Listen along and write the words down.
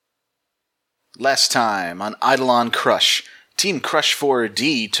Last time on Eidolon Crush, Team Crush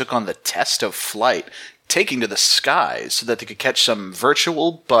 4D took on the test of flight, taking to the skies so that they could catch some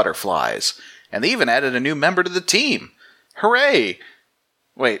virtual butterflies. And they even added a new member to the team. Hooray!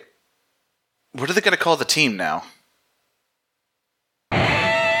 Wait, what are they going to call the team now?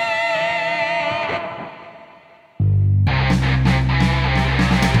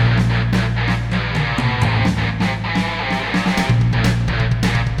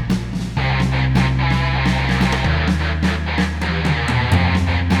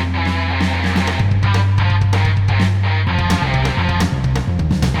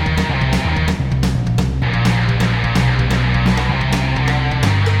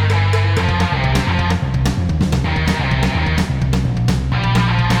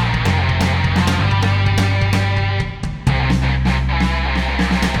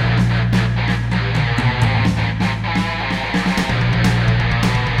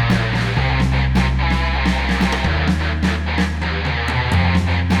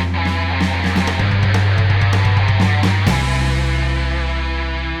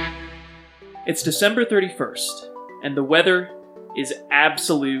 It's December 31st, and the weather is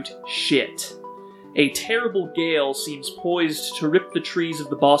absolute shit. A terrible gale seems poised to rip the trees of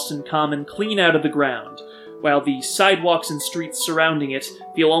the Boston Common clean out of the ground, while the sidewalks and streets surrounding it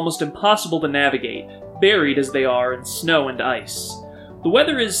feel almost impossible to navigate, buried as they are in snow and ice. The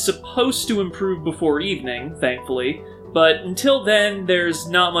weather is supposed to improve before evening, thankfully, but until then, there's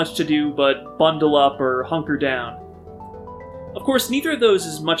not much to do but bundle up or hunker down. Of course, neither of those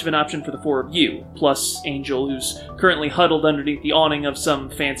is much of an option for the four of you, plus Angel, who's currently huddled underneath the awning of some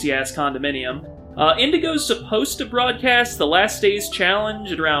fancy-ass condominium. Indigo's supposed to broadcast the Last Days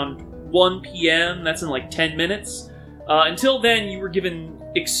Challenge at around 1 p.m., that's in like 10 minutes. Until then, you were given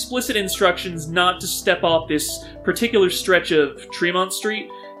explicit instructions not to step off this particular stretch of Tremont Street,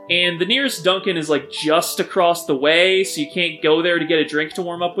 and the nearest Dunkin' is like just across the way, so you can't go there to get a drink to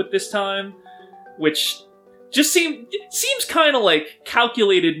warm up with this time, which just seems kind of like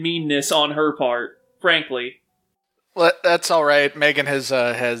calculated meanness on her part, frankly. Well, that's all right. Megan has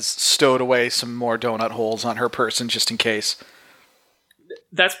stowed away some more donut holes on her person just in case.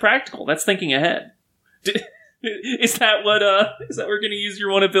 That's practical. That's thinking ahead. Is that what we're going to use your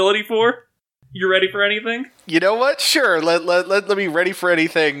one ability for? You ready for anything? You know what? Sure. Let me ready for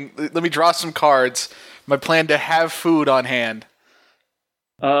anything. Let me draw some cards. My plan to have food on hand.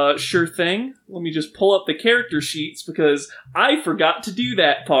 Sure thing. Let me just pull up the character sheets because I forgot to do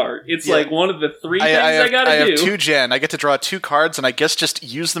that part. It's like one of the three things I gotta do. I have 2 gen. I get to draw 2 cards, and I guess just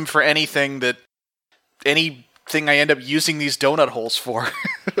use them for anything I end up using these donut holes for.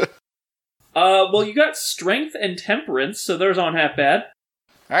 Well, you got strength and temperance, so those aren't half bad.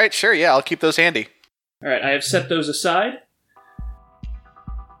 Alright, sure, yeah, I'll keep those handy. Alright, I have set those aside.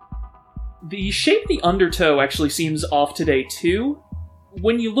 The shape of the undertow actually seems off today, too.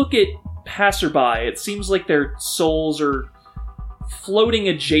 When you look at passerby, it seems like their souls are floating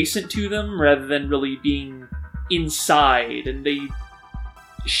adjacent to them rather than really being inside, and they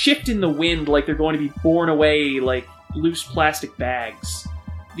shift in the wind like they're going to be borne away like loose plastic bags.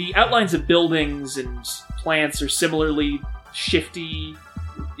 The outlines of buildings and plants are similarly shifty.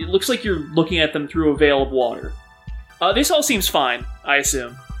 It looks like you're looking at them through a veil of water. This all seems fine, I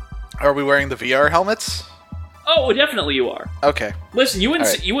assume. Are we wearing the VR helmets? Oh, definitely you are. Okay. Listen, you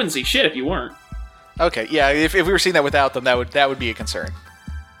wouldn't see shit if you weren't. Okay, yeah, if we were seeing that without them, that would be a concern.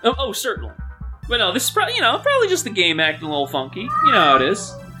 Oh, certainly. But no, this is probably just the game acting a little funky. You know how it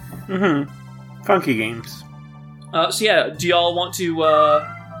is. Mm-hmm. Funky games. So yeah, do y'all want to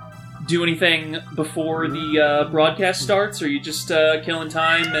do anything before the broadcast starts, or are you just killing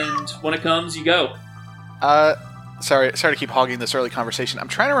time and when it comes, you go? Sorry to keep hogging this early conversation. I'm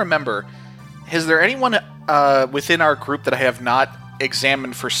trying to remember, is there anyone within our group that I have not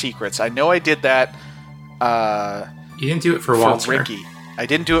examined for secrets? I know I did that. You didn't do it for Walter. Ricky. I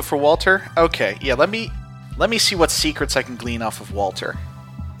didn't do it for Walter? Okay, yeah, let me see what secrets I can glean off of Walter.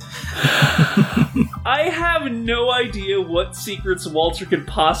 I have no idea what secrets Walter could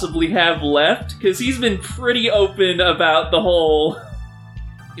possibly have left, because he's been pretty open about the whole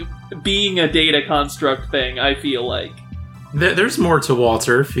being a data construct thing, I feel like. There's more to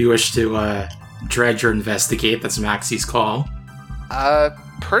Walter, if you wish to dredge or investigate. That's Maxie's call.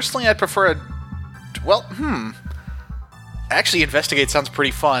 Personally, I'd prefer Actually, investigate sounds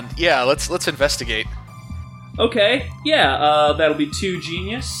pretty fun. Yeah, let's investigate. Okay, yeah, that'll be 2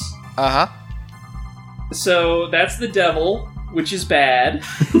 genius. Uh-huh. So, that's the devil, which is bad.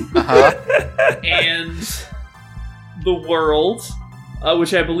 Uh-huh. And the world,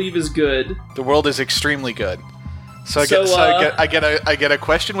 which I believe is good. The world is extremely good. So I get a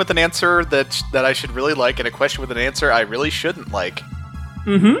question with an answer that I should really like, and a question with an answer I really shouldn't like.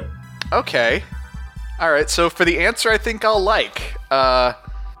 Mm-hmm. Okay. All right. So for the answer, I think I'll like.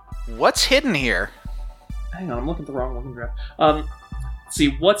 What's hidden here? Hang on, I'm looking at the wrong one. Let's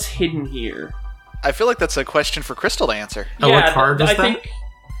see, what's hidden here? I feel like that's a question for Crystal to answer. Oh, yeah, what card is I that? think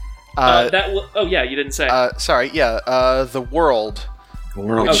oh yeah, you didn't say. Sorry. Yeah. The world.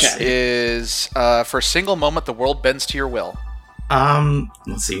 World. Which Okay. is for a single moment, the world bends to your will.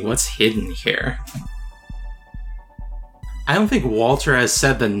 Let's see, what's hidden here? I don't think Walter has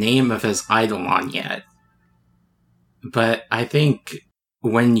said the name of his Eidolon yet. But I think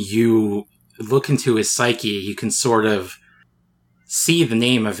when you look into his psyche, you can sort of see the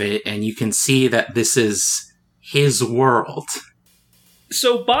name of it, and you can see that this is his world.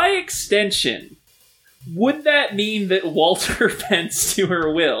 So by extension, would that mean that Walter bends to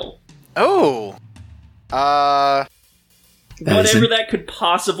her will? Oh. Whatever that could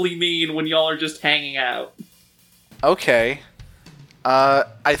possibly mean when y'all are just hanging out. Okay.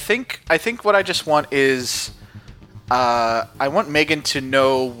 I think what I just want is, I want Megan to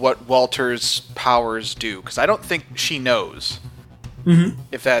know what Walter's powers do, because I don't think she knows. Mm-hmm.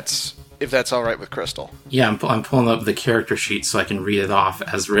 If that's all right with Crystal. Yeah, I'm pulling up the character sheet so I can read it off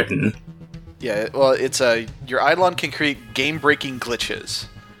as written. Yeah, well, it's your Eidolon can create game-breaking glitches.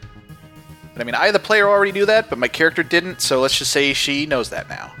 I mean, I, the player, already knew that, but my character didn't, so let's just say she knows that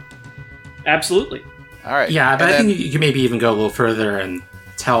now. Absolutely. All right. Yeah, but And I then- think you can maybe even go a little further and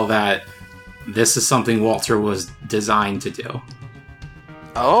tell that this is something Walter was designed to do.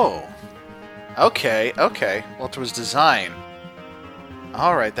 Oh. Okay. Walter was designed.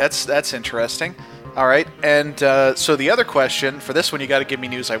 All right, that's interesting. All right, and so the other question for this one, you got to give me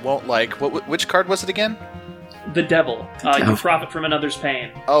news I won't like. Which card was it again? The devil. You devil. profit from another's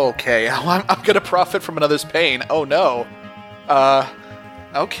pain. Okay, I'm gonna profit from another's pain. Oh no.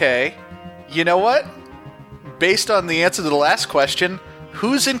 Okay. You know what? Based on the answer to the last question,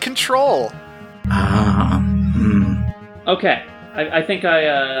 who's in control? Okay, I think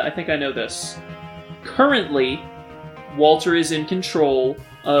I know this. Currently, Walter is in control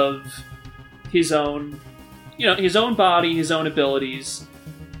of his own, his own body, his own abilities,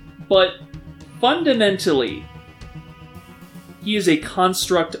 but fundamentally, he is a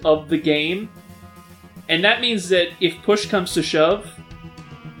construct of the game, and that means that if push comes to shove,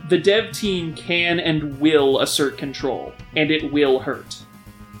 the dev team can and will assert control, and it will hurt.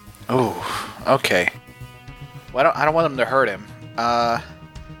 Oh, okay. Well, I don't want them to hurt him.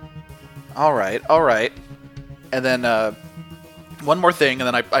 All right. And then one more thing, and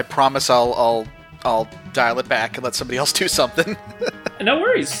then I promise I'll dial it back and let somebody else do something. No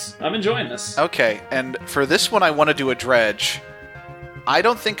worries, I'm enjoying this. Okay, and for this one, I want to do a dredge. I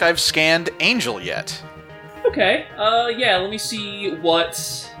don't think I've scanned Angel yet. Okay, yeah, let me see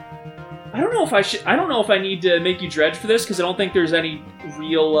what... I don't know if I need to make you dredge for this, because I don't think there's any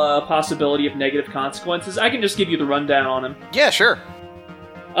real possibility of negative consequences. I can just give you the rundown on him. Yeah, sure.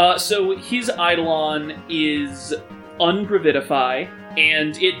 So his Eidolon is Ungravitify,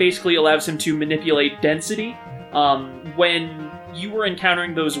 and it basically allows him to manipulate density. When you were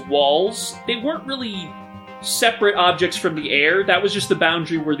encountering those walls, they weren't really separate objects from the air. That was just the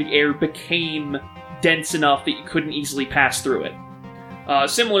boundary where the air became dense enough that you couldn't easily pass through it.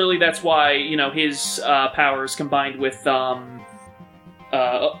 Similarly, that's why, his powers combined with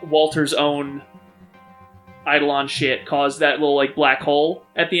Walter's own Eidolon shit caused that little, black hole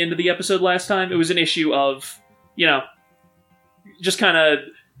at the end of the episode last time. It was an issue of, just kind of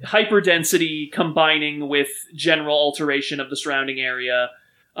hyperdensity combining with general alteration of the surrounding area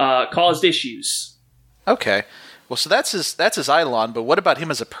caused issues. Okay. Well, so that's his Eidolon, but what about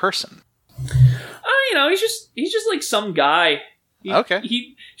him as a person? He's just like some guy. Okay.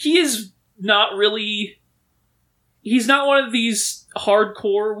 He is not really... He's not one of these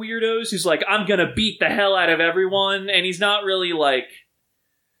hardcore weirdos who's like, I'm gonna beat the hell out of everyone, and he's not really,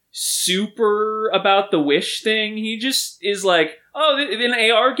 super about the wish thing. He just is like,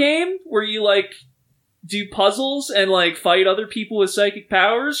 an AR game where you, do puzzles and, fight other people with psychic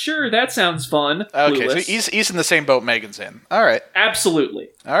powers? Sure, that sounds fun. Okay, Clueless. so he's in the same boat Megan's in. All right. Absolutely.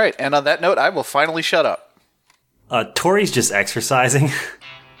 All right, and on that note, I will finally shut up. Tori's just exercising.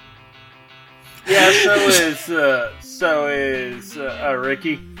 Yeah, so is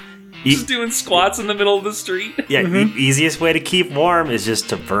Ricky. Just doing squats in the middle of the street. Yeah, easiest way to keep warm is just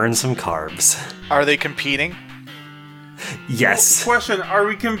to burn some carbs. Are they competing? Yes. Question: are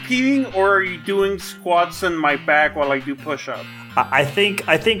we competing, or are you doing squats in my back while I do push-up? I think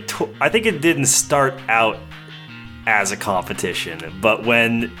it didn't start out as a competition, but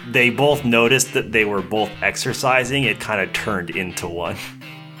when they both noticed that they were both exercising, it kind of turned into one.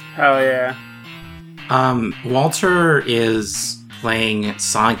 Hell yeah. Walter is playing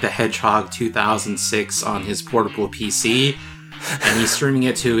Sonic the Hedgehog 2006 on his portable PC, and he's streaming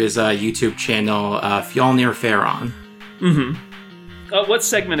it to his YouTube channel, Fjolnir Farron. Mm-hmm. What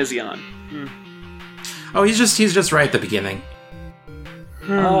segment is he on? Oh, he's just right at the beginning.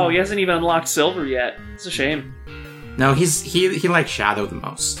 Oh, he hasn't even unlocked Silver yet. It's a shame. No, he likes Shadow the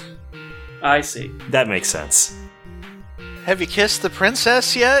most. I see. That makes sense. Have you kissed the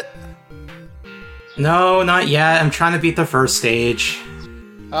princess yet? No, not yet. I'm trying to beat the first stage.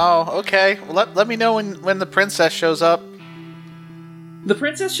 Oh, okay. Well, let me know when the princess shows up. The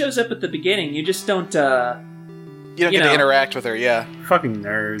princess shows up at the beginning. You just don't, You don't get to interact with her, yeah. Fucking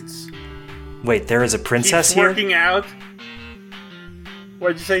nerds. Wait, there is a princess Keeps here? working out.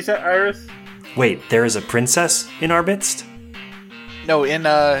 What'd you say, Iris? Wait, there is a princess in our midst? No, in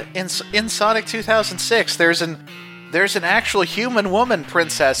Sonic 2006, there's an actual human woman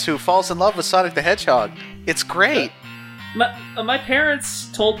princess who falls in love with Sonic the Hedgehog. It's great. My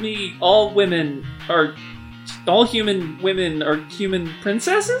parents told me all human women are human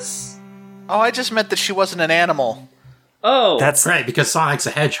princesses? Oh, I just meant that she wasn't an animal. Oh. That's Right, because Sonic's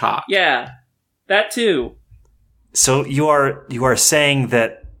a hedgehog. Yeah. That too. So you are saying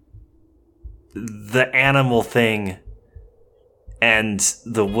that the animal thing and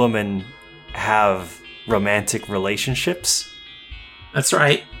the woman have romantic relationships? That's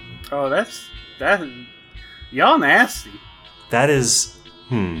right. Oh, that. Y'all nasty. That is...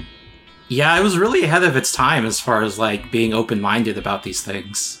 Yeah, it was really ahead of its time as far as, like, being open-minded about these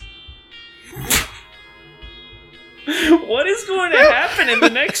things. What is going to happen in the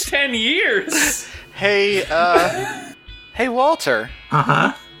next 10 years? Hey, hey, Walter.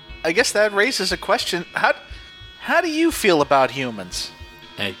 Uh-huh. I guess that raises a question. How do you feel about humans?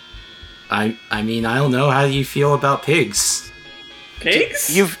 I mean, I don't know. How do you feel about pigs?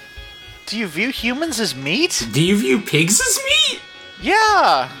 Pigs? Do you view humans as meat? Do you view pigs as meat?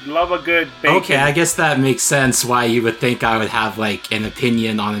 Yeah. Love a good bacon. Okay, I guess that makes sense why you would think I would have, like, an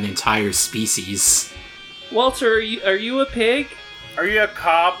opinion on an entire species. Walter, are you a pig? Are you a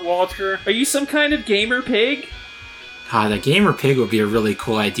cop, Walter? Are you some kind of gamer pig? God, a gamer pig would be a really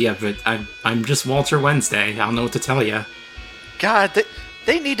cool idea, but I'm just Walter Wednesday. I don't know what to tell you. God,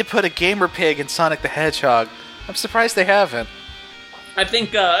 they need to put a gamer pig in Sonic the Hedgehog. I'm surprised they haven't. I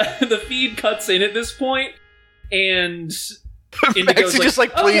think the feed cuts in at this point, and Max is just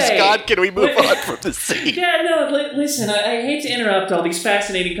like, please, okay, God, can we move on from the scene? Yeah, no, listen, I hate to interrupt all these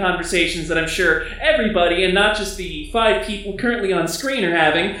fascinating conversations that I'm sure everybody, and not just the 5 people currently on screen, are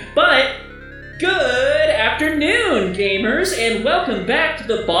having, but good afternoon, gamers, and welcome back to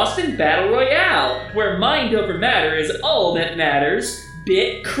the Boston Battle Royale, where mind over matter is all that matters,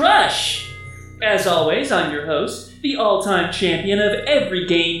 Bit Crush. As always, I'm your host, the all-time champion of every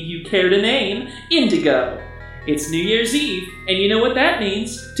game you care to name, Indigo. It's New Year's Eve, and you know what that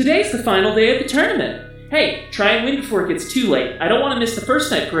means. Today's the final day of the tournament. Hey, try and win before it gets too late. I don't want to miss the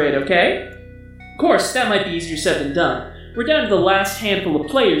first night parade, okay? Of course, that might be easier said than done. We're down to the last handful of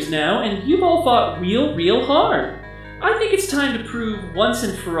players now, and you've all fought real hard. I think it's time to prove once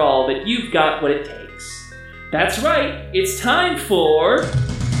and for all that you've got what it takes. That's right, it's time for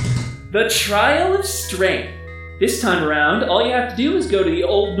the Trial of Strength. This time around, all you have to do is go to the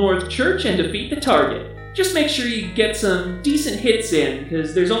Old North Church and defeat the target. Just make sure you get some decent hits in,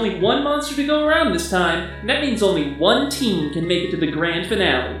 because there's only one monster to go around this time, and that means only one team can make it to the grand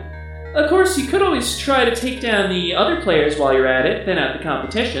finale. Of course, you could always try to take down the other players while you're at it, thin out the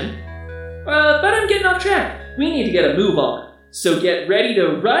competition. But I'm getting off track. We need to get a move on. So get ready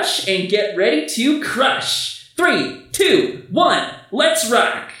to rush and get ready to crush. 3, 2, 1, let's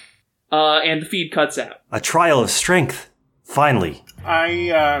rock! And the feed cuts out. A trial of strength. Finally.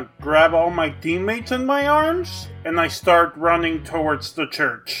 I grab all my teammates in my arms, and I start running towards the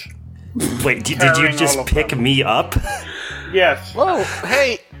church. Wait, did you Carrying just all of pick them. me up? Yes. Whoa,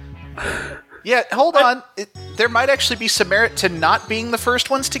 hey. Yeah, hold on. There might actually be some merit to not being the first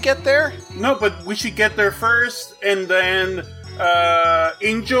ones to get there. No, but we should get there first, and then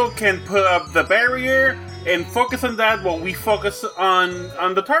Angel can put up the barrier and focus on that while we focus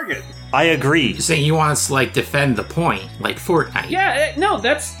on the target. I agree. You're saying you want us to, like, defend the point, like Fortnite. Yeah, no,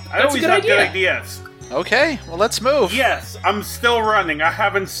 that's I a always good have idea. good ideas. Okay, well, let's move. Yes, I'm still running. I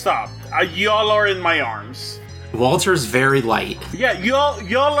haven't stopped. Y'all are in my arms. Walter's very light. Yeah,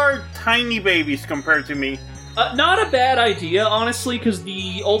 y'all are tiny babies compared to me. Not a bad idea, honestly, because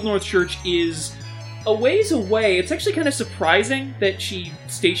the Old North Church is a ways away. It's actually kind of surprising that she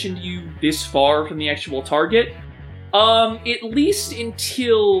stationed you this far from the actual target. At least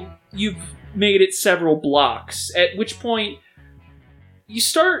until you've made it several blocks, at which point you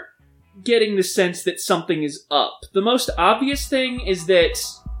start getting the sense that something is up. The most obvious thing is that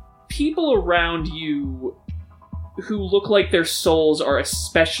people around you who look like their souls are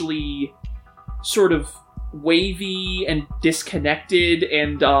especially sort of wavy and disconnected,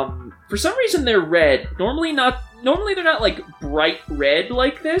 and for some reason they're red. Normally they're not like bright red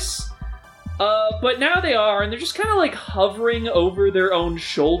like this, but now they are, and they're just kind of like hovering over their own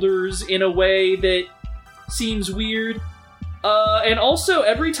shoulders in a way that seems weird. And also,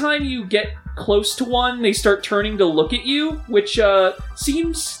 every time you get close to one, they start turning to look at you, which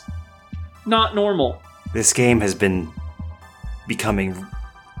seems not normal. This game has been becoming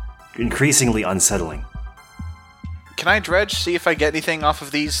increasingly unsettling. Can I dredge, see if I get anything off of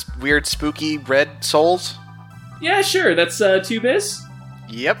these weird, spooky red souls? Yeah, sure. That's 2 bis.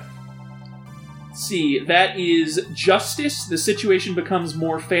 Yep. Let's see, that is Justice, the situation becomes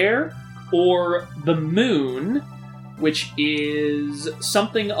more fair, or the Moon, which is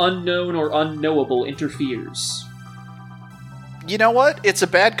something unknown or unknowable interferes. You know what? It's a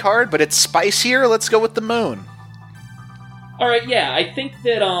bad card, but it's spicier. Let's go with the Moon. Alright, yeah, I think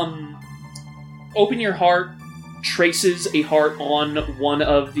that, Open Your Heart traces a heart on one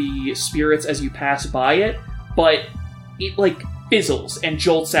of the spirits as you pass by it, but it, like, fizzles and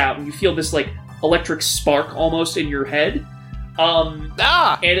jolts out, and you feel this, like, electric spark almost in your head. And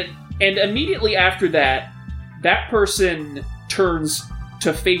immediately after that, that person turns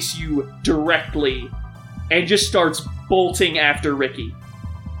to face you directly and just starts bolting after Ricky.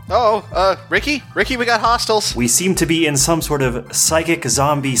 Ricky? Ricky, we got hostiles. We seem to be in some sort of psychic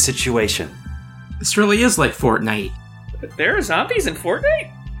zombie situation. This really is like Fortnite. There are zombies in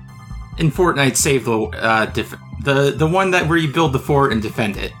Fortnite? In Fortnite, save the one that where you build the fort and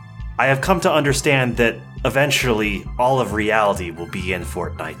defend it. I have come to understand that eventually all of reality will be in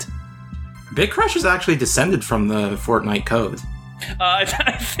Fortnite. Big Crush is actually descended from the Fortnite code. I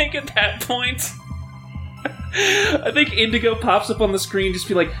think at that point, I think Indigo pops up on the screen, just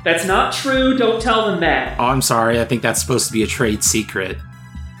be like, "That's not true, don't tell them that." Oh, I'm sorry, I think that's supposed to be a trade secret.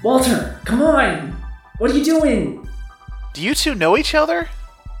 Walter, come on! What are you doing? Do you two know each other?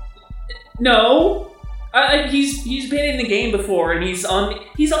 No. He's been in the game before, and he's on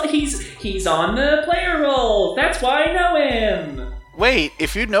the player roll. That's why I know him. Wait,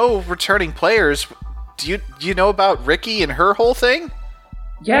 if you know returning players, do you know about Ricky and her whole thing?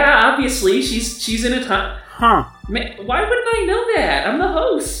 Yeah, obviously she's in a time. Huh. Man, why wouldn't I know that? I'm the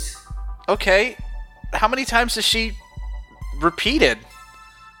host. Okay, how many times has she repeated?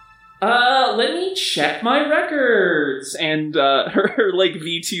 Let me check my records. And her like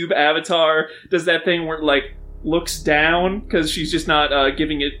VTube avatar does that thing where it like looks down because she's just not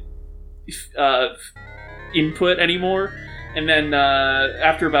giving it input anymore. And then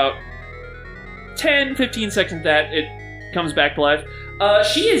after about 10-15 seconds of that, it comes back to life.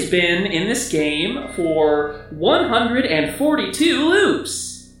 She has been in this game for 142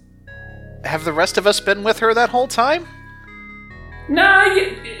 loops. Have the rest of us been with her that whole time? Nah,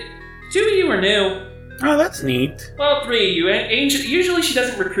 2 of you are new. Oh, that's neat. Well, 3 of you. Angel, usually she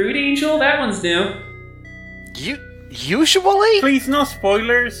doesn't recruit Angel. That one's new. Usually? Please, no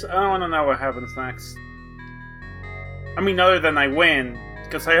spoilers. I don't want to know what happens next. I mean, other than I win,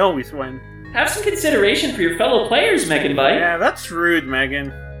 because I always win. Have some consideration for your fellow players, Megan Bite. Yeah, that's rude,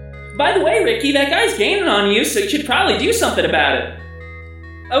 Megan. By the way, Ricky, that guy's gaining on you, so you should probably do something about it.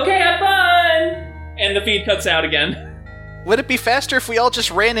 Okay, have fun! And the feed cuts out again. Would it be faster if we all just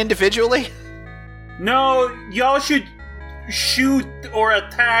ran individually? No, y'all should shoot or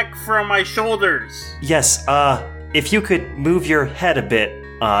attack from my shoulders. Yes, if you could move your head a bit,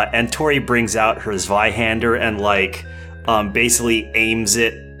 and Tori brings out her Zweihander and, like, basically aims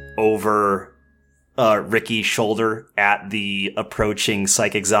it over Ricky's shoulder at the approaching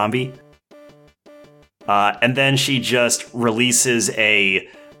psychic zombie. And then she just releases a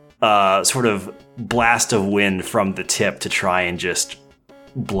sort of blast of wind from the tip to try and just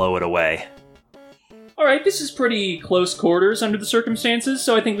blow it away. Alright, this is pretty close quarters under the circumstances,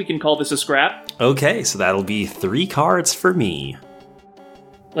 so I think we can call this a scrap. Okay, so that'll be 3 cards for me.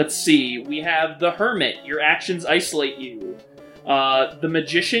 Let's see, we have the Hermit, your actions isolate you. The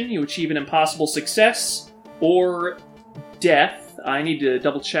Magician, you achieve an impossible success. Or Death, I need to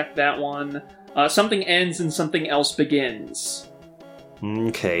double check that one. Something ends and something else begins.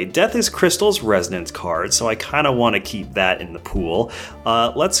 Okay, Death is Crystal's Resonance card, so I kind of want to keep that in the pool.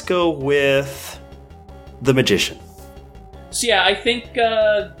 Let's go with the Magician. So yeah, I think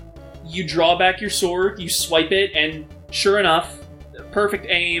you draw back your sword, you swipe it, and sure enough, perfect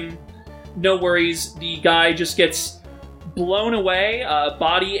aim, no worries, the guy just gets blown away,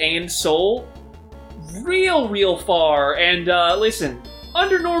 body and soul, real far. And listen,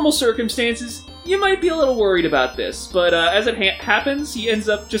 under normal circumstances, you might be a little worried about this, but as it happens, he ends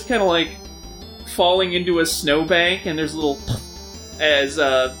up just kind of like falling into a snowbank, and there's a little as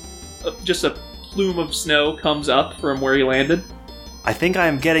just a plume of snow comes up from where he landed. I think I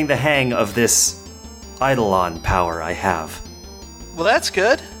am getting the hang of this Eidolon power I have. Well, that's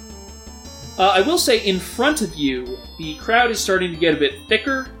good. I will say, in front of you, the crowd is starting to get a bit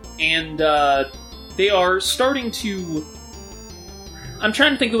thicker, and they are starting to... I'm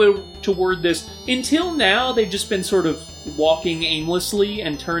trying to think of a way to word this. Until now, they've just been sort of walking aimlessly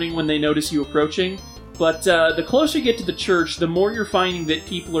and turning when they notice you approaching. But the closer you get to the church, the more you're finding that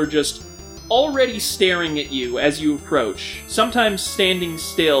people are just already staring at you as you approach. Sometimes standing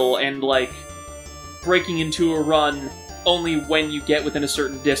still and, like, breaking into a run only when you get within a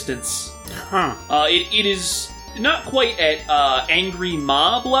certain distance. Huh. It is not quite at angry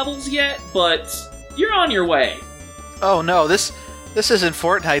mob levels yet, but you're on your way. Oh no, this isn't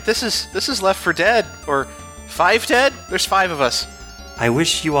Fortnite. This is Left 4 Dead or 5 Dead. There's 5 of us. I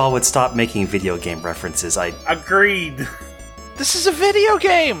wish you all would stop making video game references. Agreed. This is a video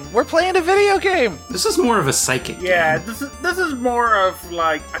game. We're playing a video game. This is more of a psychic Yeah, game. this is more of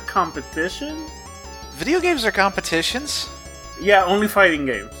like a competition. Video games are competitions. Yeah, only fighting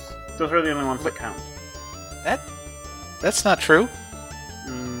games. Those are the only ones that count. That's not true.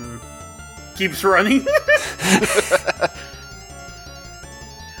 Keeps running.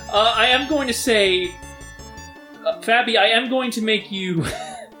 I am going to say, Fabi, I am going to make you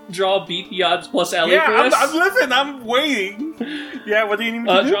draw Beat the Odds plus Ellie for Yeah, this. listen, I'm waiting. Yeah, what do you need me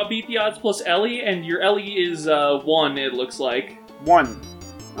to do? Draw Beat the Odds plus Ellie, and your Ellie is 1, it looks like. 1.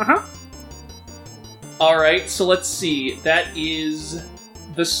 Uh-huh. Alright, so let's see. That is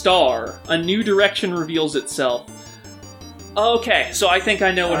the star. A new direction reveals itself. Okay, so I think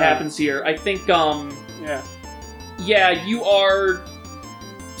I know what happens here. I think, Yeah. yeah, you are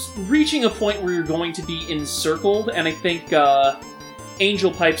reaching a point where you're going to be encircled, and I think,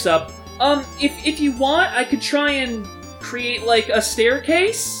 Angel pipes up, if you want, I could try and create, like, a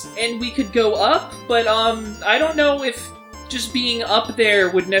staircase, and we could go up, but, I don't know if just being up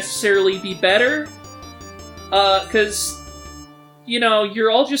there would necessarily be better. 'Cause, you know, you're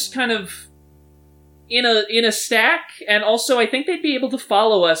all just kind of in a stack, and also I think they'd be able to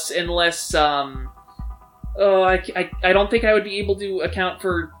follow us unless, I don't think I would be able to account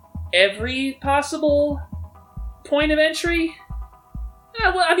for every possible point of entry.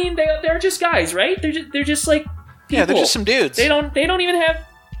 Well, I mean, they're just guys, right? They're just like people. Yeah, they're just some dudes. They don't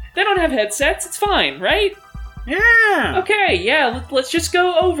have headsets. It's fine, right? Yeah. Okay, yeah. Let's just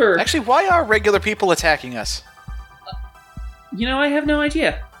go over. Actually, why are regular people attacking us? You know, I have no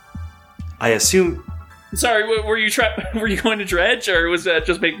idea. I assume... Sorry, were you going to dredge, or was that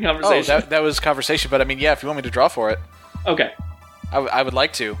just making conversation? Oh, that was conversation, but I mean, yeah, if you want me to draw for it. Okay. I would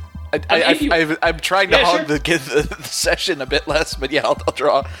like to. I'm trying to Yeah, sure. get the session a bit less, but yeah, I'll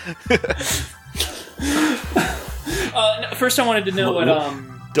draw. First, I wanted to know what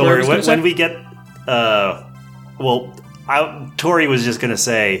Don't Tori worry, was gonna when we get... Tori was just going to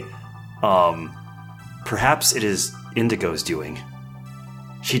say, perhaps it is Indigo's doing.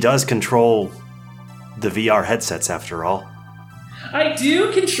 She does control the VR headsets, after all. I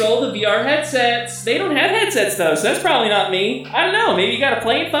do control the VR headsets. They don't have headsets, though, so that's probably not me. I don't know. Maybe you gotta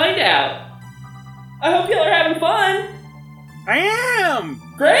play and find out. I hope y'all are having fun. I am.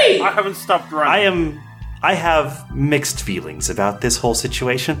 Great. I haven't stopped running. I have mixed feelings about this whole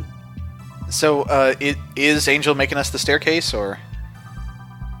situation. So, is Angel making us the staircase, or?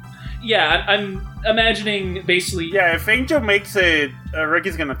 Yeah, I'm imagining basically... Yeah, if Angel makes it,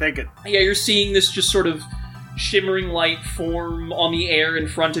 Ricky's gonna take it. Yeah, you're seeing this just sort of shimmering light form on the air in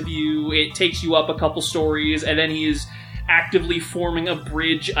front of you. It takes you up a couple stories, and then he is actively forming a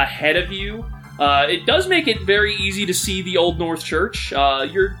bridge ahead of you. It does make it very easy to see the Old North Church.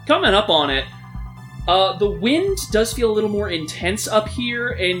 You're coming up on it. The wind does feel a little more intense up here,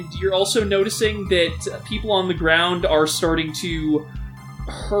 and you're also noticing that people on the ground are starting to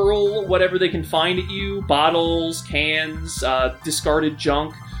hurl whatever they can find at you. Bottles, cans, discarded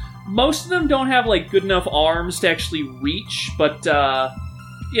junk. Most of them don't have, like, good enough arms to actually reach, but,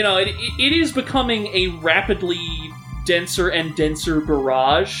 you know, it is becoming a rapidly denser and denser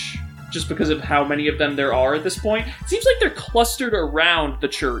barrage, just because of how many of them there are at this point. It seems like they're clustered around the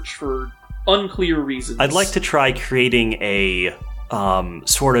church for unclear reasons. I'd like to try creating a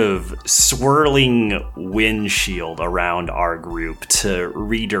sort of swirling windshield around our group to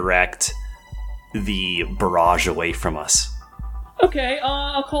redirect the barrage away from us. Okay,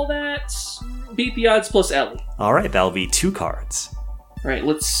 I'll call that Beat the Odds plus Ellie. All right, that'll be 2 cards. Alright,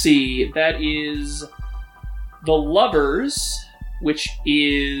 let's see. That is the Lovers, which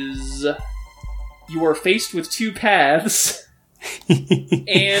is you are faced with 2 paths,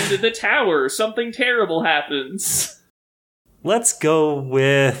 and the Tower. Something terrible happens. Let's go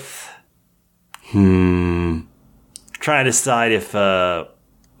with... Trying to decide if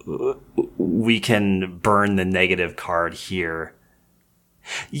we can burn the negative card here.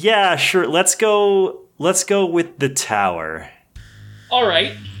 Yeah, sure. Let's go with the Tower.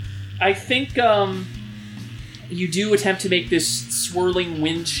 Alright. I think you do attempt to make this swirling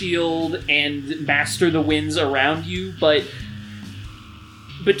windshield and master the winds around you, but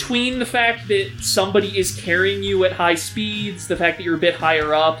between the fact that somebody is carrying you at high speeds, the fact that you're a bit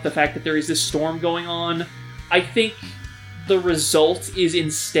higher up, the fact that there is this storm going on, I think the result is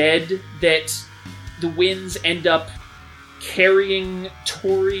instead that the winds end up carrying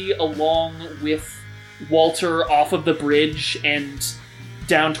Tori along with Walter off of the bridge and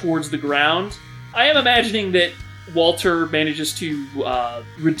down towards the ground. I am imagining that Walter manages to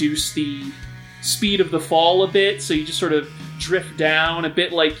reduce the speed of the fall a bit, so you just sort of drift down a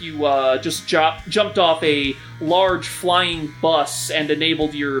bit like you just jumped off a large flying bus and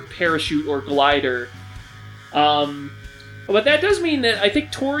enabled your parachute or glider. But that does mean that I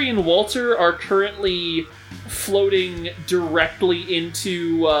think Tori and Walter are currently floating directly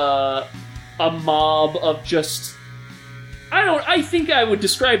into a mob of just... I think I would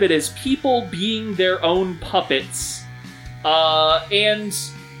describe it as people being their own puppets. And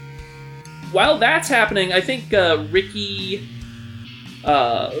while that's happening, I think Ricky,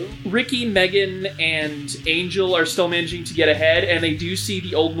 Megan, and Angel are still managing to get ahead, and they do see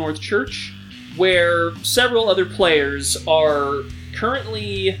the Old North Church, where several other players are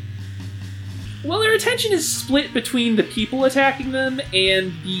currently... Well, their attention is split between the people attacking them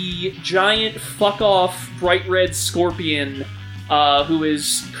and the giant fuck-off bright red scorpion who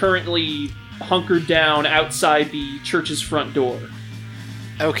is currently hunkered down outside the church's front door.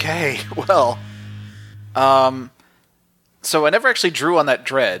 Okay, well... So I never actually drew on that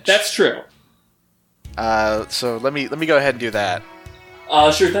dredge. That's true. So let me go ahead and do that.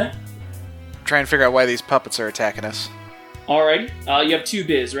 Sure thing. Try and figure out why these puppets are attacking us. Alrighty. You have 2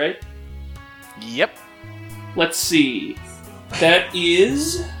 biz, right? Yep. Let's see. That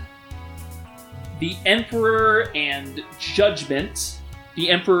is the Emperor and Judgment. The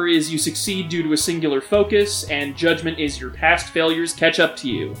Emperor is you succeed due to a singular focus, and Judgment is your past failures catch up to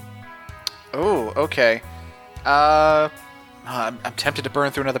you. Oh, okay. I'm tempted to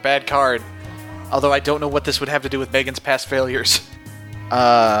burn through another bad card. Although I don't know what this would have to do with Megan's past failures.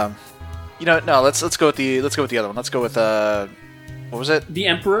 No, let's go with the other one. Let's go with what was it? The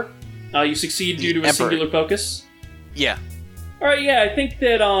Emperor. You succeed due to a singular focus. Yeah. Alright, yeah, I think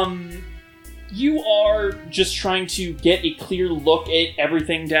that you are just trying to get a clear look at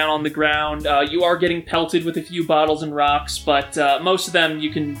everything down on the ground. You are getting pelted with a few bottles and rocks, but most of them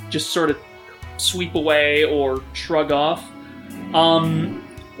you can just sort of sweep away or shrug off.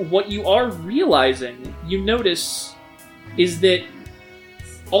 What you are realizing, you notice, is that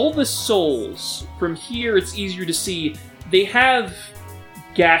all the souls, from here it's easier to see, they have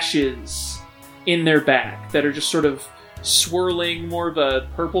gashes in their back that are just sort of swirling more of a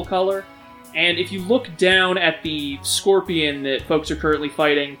purple color. And if you look down at the scorpion that folks are currently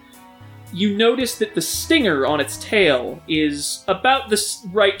fighting, you notice that the stinger on its tail is about the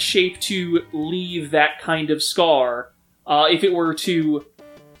right shape to leave that kind of scar if it were to,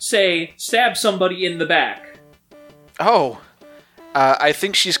 say, stab somebody in the back. Oh. I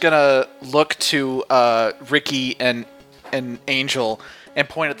think she's gonna look to Ricky and Angel and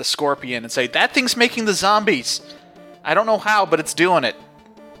point at the scorpion and say, "That thing's making the zombies. I don't know how, but it's doing it."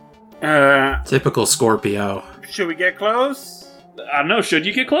 Typical Scorpio. Should we get close? I don't know, should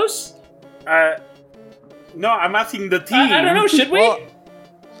you get close? No, I'm asking the team. I don't know, should we? Well,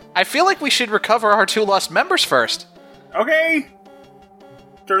 I feel like we should recover our 2 lost members first. Okay.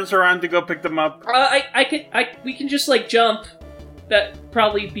 Turns around to go pick them up. We can just, jump. That'd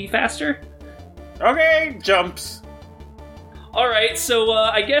probably be faster. Okay, jumps. Alright, so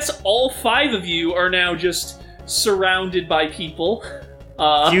I guess all 5 of you are now just surrounded by people.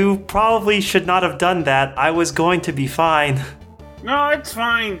 You probably should not have done that. I was going to be fine. No, it's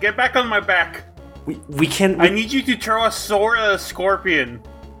fine. Get back on my back. We can... I need you to throw a sword at a scorpion.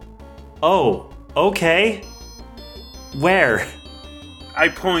 Oh, okay. Where? I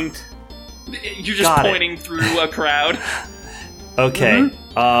point. You're just pointing through a crowd. Okay.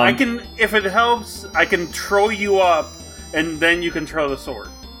 Mm-hmm. I can, if it helps, I can throw you up, and then you can throw the sword.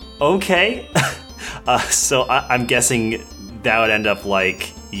 Okay. So I'm guessing that would end up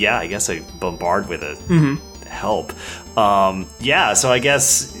like, yeah, I guess I bombard with it. Help. Yeah, so I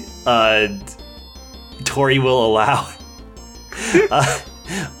guess Tori will allow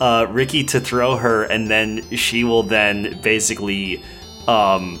Ricky to throw her, and then she will then basically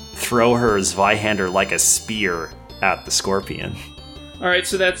throw her Zweihander like a spear at the scorpion. Alright,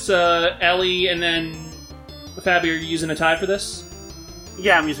 so that's Ellie, and then Fabi, are you using a tie for this?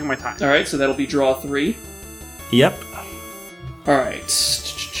 Yeah, I'm using my time. Alright, so that'll be draw 3. Yep. Alright.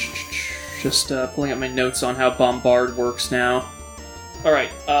 Just pulling up my notes on how Bombard works now.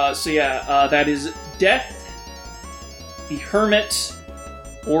 Alright, that is Death, the Hermit,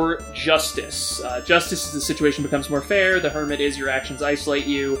 or Justice. Justice is the situation becomes more fair, the Hermit is your actions isolate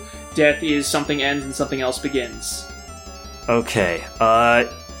you, Death is something ends and something else begins. Okay.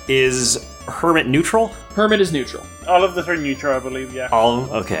 Is Hermit neutral? Hermit is neutral. All of those are neutral, I believe, yeah. All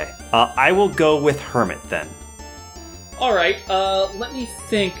okay. I will go with Hermit then. Alright, let me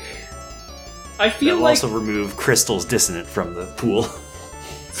think. I feel I'll like... also remove Crystal's Dissonant from the pool.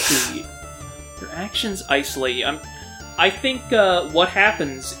 Let's see. Your actions isolate you. I think what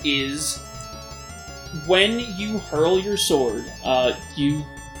happens is when you hurl your sword, you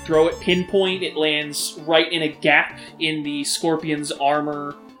throw it pinpoint, it lands right in a gap in the scorpion's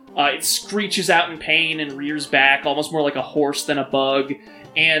armor. It screeches out in pain and rears back, almost more like a horse than a bug.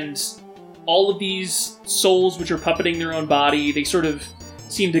 And all of these souls which are puppeting their own body, they sort of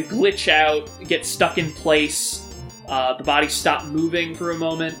seem to glitch out, get stuck in place. The bodies stop moving for a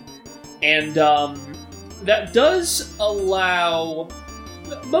moment. And that does allow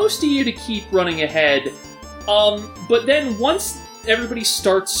most of you to keep running ahead. But then once everybody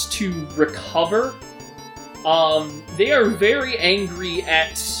starts to recover, they are very angry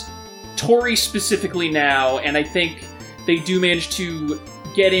at Tori specifically now, and I think they do manage to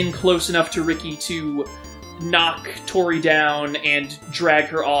get in close enough to Ricky to knock Tori down and drag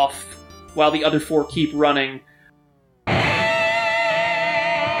her off while the other 4 keep running.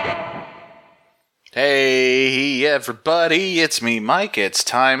 Hey everybody, it's me, Mike. It's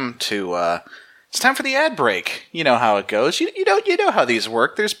time for the ad break. You know how it goes. You know how these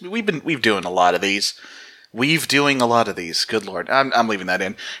work. We've doing a lot of these. Good Lord, I'm leaving that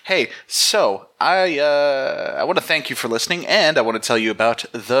in. Hey, so I want to thank you for listening, and I want to tell you about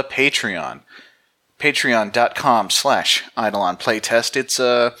the Patreon.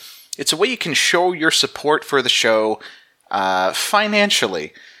 Patreon.com/EidolonPlaytest. It's a way you can show your support for the show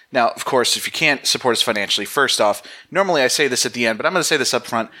financially. Now, of course, if you can't support us financially, first off, normally I say this at the end, but I'm going to say this up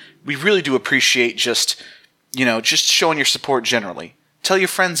front. We really do appreciate just showing your support generally. Tell your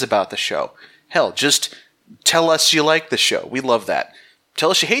friends about the show. Hell, just tell us you like the show. We love that. Tell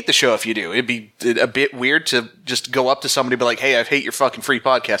us you hate the show if you do. It'd be a bit weird to just go up to somebody and be like, hey, I hate your fucking free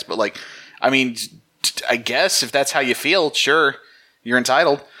podcast. But, I guess if that's how you feel, sure, you're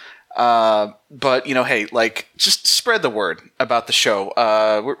entitled. But, hey, just spread the word about the show.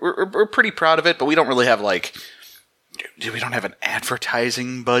 We're pretty proud of it, but we don't really have, we don't have an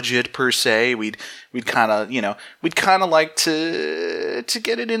advertising budget per se. We'd kind of like to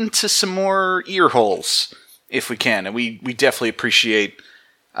get it into some more ear holes if we can. And we definitely appreciate,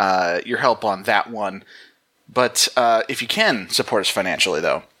 your help on that one. But, if you can support us financially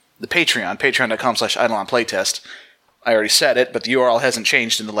though, the patreon.com/EidolonPlaytest. I already said it, but the URL hasn't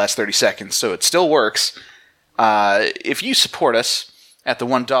changed in the last 30 seconds, so it still works. If you support us at the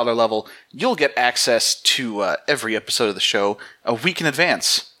 $1 level, you'll get access to every episode of the show a week in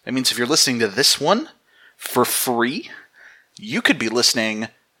advance. That means if you're listening to this one for free, you could be listening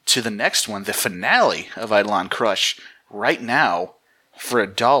to the next one, the finale of Eidolon Crush, right now for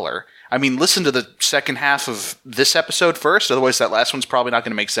 $1. I mean, listen to the second half of this episode first, otherwise that last one's probably not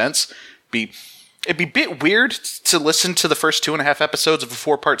going to make sense. It'd be a bit weird to listen to the first 2.5 episodes of a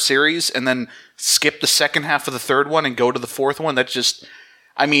 4-part series and then skip the second half of the third one and go to the fourth one. That's just,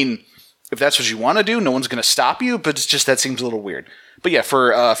 if that's what you want to do, no one's going to stop you, but it's just, that seems a little weird. But yeah,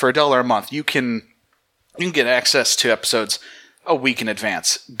 for $1 a month, you can get access to episodes a week in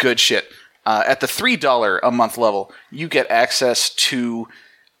advance. Good shit. At the $3 a month level, you get access to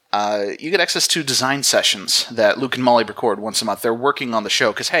design sessions that Luke and Molly record once a month. They're working on the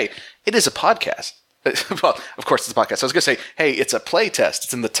show because, hey, it is a podcast. Well, of course it's a podcast. I was going to say, hey, it's a play test.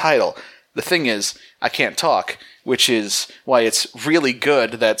 It's in the title. The thing is, I can't talk, which is why it's really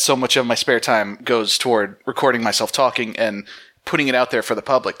good that so much of my spare time goes toward recording myself talking and putting it out there for the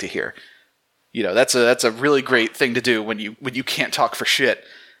public to hear. That's a really great thing to do when you can't talk for shit.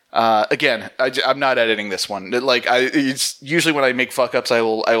 Again, I'm not editing this one. It's usually when I make fuck ups, I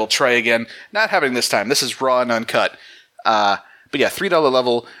will try again. Not having this time. This is raw and uncut. But yeah, $3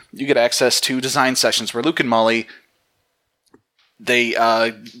 level, you get access to design sessions where Luke and Molly They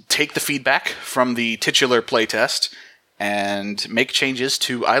take the feedback from the titular playtest and make changes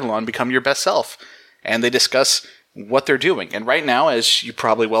to Eidolon Become Your Best Self. And they discuss what they're doing. And right now, as you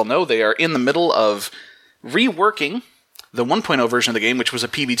probably well know, they are in the middle of reworking the 1.0 version of the game, which was a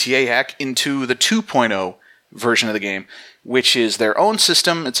PBTA hack, into the 2.0 version of the game, which is their own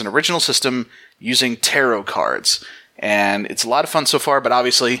system. It's an original system using tarot cards. And it's a lot of fun so far, but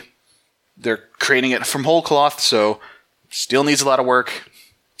obviously they're creating it from whole cloth, so still needs a lot of work.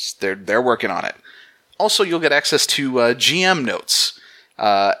 They're working on it. Also, you'll get access to GM notes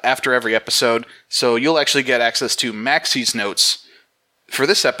after every episode, so you'll actually get access to Maxie's notes for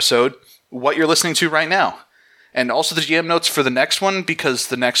this episode, what you're listening to right now. And also the GM notes for the next one, because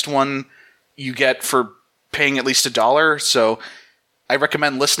the next one you get for paying at least $1, so I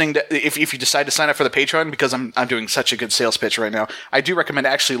recommend listening to, if you decide to sign up for the Patreon, because I'm doing such a good sales pitch right now, I do recommend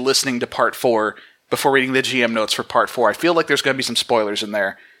actually listening to Part 4 before reading the GM notes for Part 4. I feel like there's going to be some spoilers in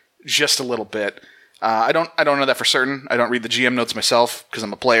there, just a little bit. I don't know that for certain. I don't read the GM notes myself because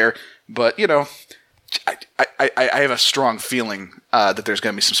I'm a player, but I have a strong feeling that there's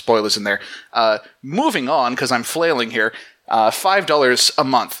going to be some spoilers in there. Moving on, because I'm flailing here. $5 a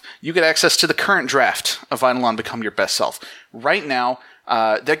month. You get access to the current draft of Eidolon Become Your Best Self. Right now,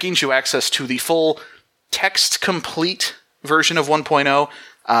 that gains you access to the full text complete version of 1.0.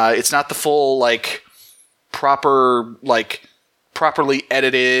 It's not the full, properly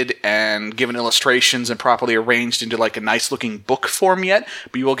edited and given illustrations and properly arranged into a nice looking book form yet,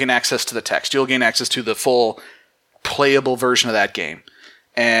 but you will gain access to the text. You'll gain access to the full playable version of that game.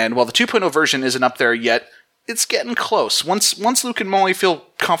 And while the 2.0 version isn't up there yet, it's getting close. Once Luke and Molly feel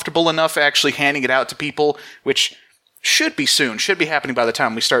comfortable enough actually handing it out to people, which should be soon, should be happening by the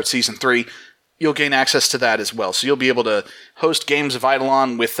time we start Season 3, you'll gain access to that as well. So you'll be able to host games of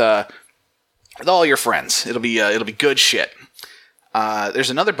Eidolon with all your friends. It'll be good shit.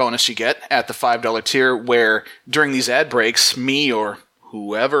 There's another bonus you get at the $5 tier where during these ad breaks, me or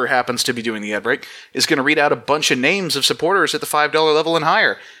whoever happens to be doing the ad break is going to read out a bunch of names of supporters at the $5 level and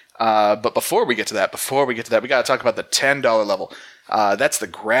higher. But before we get to that, we got to talk about the $10 level. That's the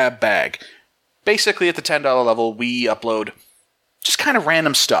grab bag. Basically, at the $10 level, we upload just kind of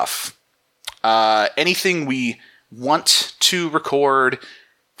random stuff. Anything we want to record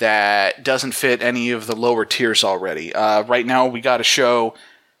that doesn't fit any of the lower tiers already. Right now, we got a show.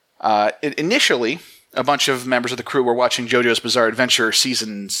 Initially, a bunch of members of the crew were watching JoJo's Bizarre Adventure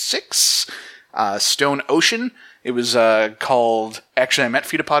Season 6, Stone Ocean. It was called, actually I meant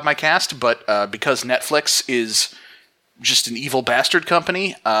for you to pod my cast, but because Netflix is just an evil bastard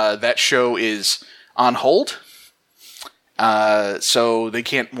company, that show is on hold. So they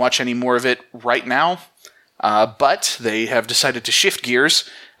can't watch any more of it right now. But they have decided to shift gears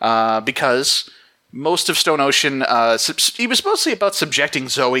because most of Stone Ocean, it was mostly about subjecting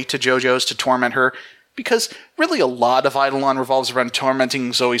Zoe to JoJo's to torment her. Because really a lot of Eidolon revolves around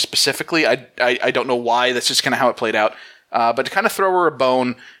tormenting Zoe specifically. I don't know why, that's just kind of how it played out. But to kind of throw her a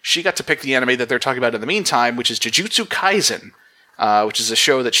bone, she got to pick the anime that they're talking about in the meantime, which is Jujutsu Kaisen, which is a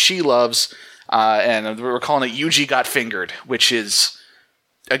show that she loves, and we're calling it Yuji Got Fingered, which is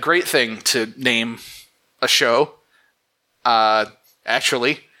a great thing to name a show.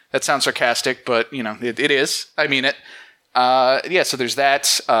 Actually, that sounds sarcastic, but, it is. I mean it. So there's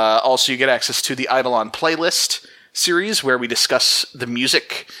that. Also, you get access to the Eidolon playlist series, where we discuss the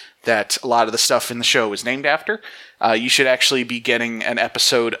music that a lot of the stuff in the show is named after. You should actually be getting an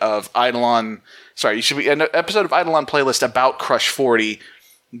episode of Eidolon... you should be an episode of Eidolon playlist about Crush 40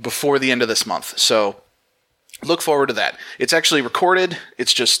 before the end of this month. So, look forward to that. It's actually recorded.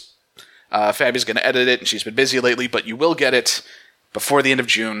 It's just... Fabi's going to edit it, and she's been busy lately, but you will get it before the end of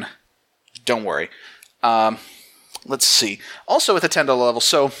June. Don't worry. Let's see. Also at the $10 level,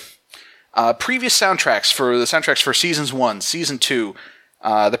 so previous soundtracks for Seasons 1, Season 2,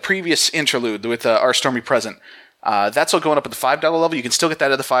 the previous interlude with Our Stormy Present, that's all going up at the $5 level. You can still get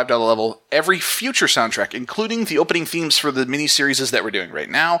that at the $5 level. Every future soundtrack, including the opening themes for the mini-series that we're doing right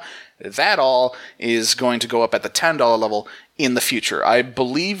now, that all is going to go up at the $10 level in the future. I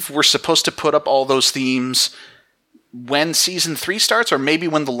believe we're supposed to put up all those themes when Season 3 starts, or maybe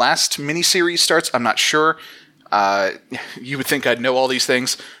when the last mini-series starts. I'm not sure. You would think I'd know all these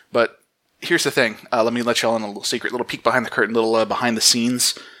things, but here's the thing. Let me let y'all in a little secret, little peek behind the curtain, little behind the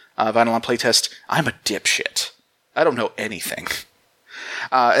scenes of Eidolon Playtest. I'm a dipshit. I don't know anything.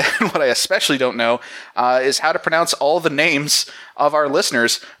 And what I especially don't know is how to pronounce all the names of our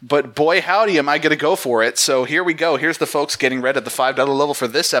listeners, but boy howdy am I going to go for it. So here we go. Here's the folks getting read at the $5 level for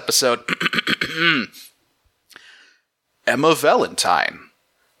this episode. Emma Valentine,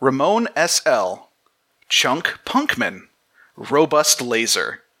 Ramon S.L., Chunk Punkman, Robust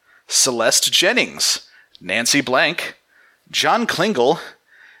Laser, Celeste Jennings, Nancy Blank, John Klingel,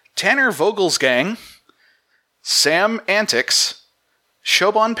 Tanner Vogelsgang, Sam Antics,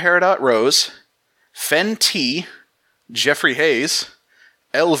 Shobon Peridot Rose, Fen T, Jeffrey Hayes,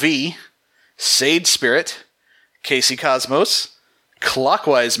 LV, Sade Spirit, Casey Cosmos,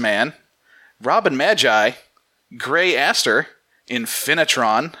 Clockwise Man, Robin Magi, Grey Aster,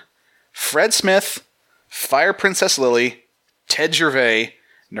 Infinitron, Fred Smith, Fire Princess Lily, Ted Gervais,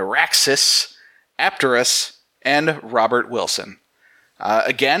 Neuraxis, Apterus, and Robert Wilson.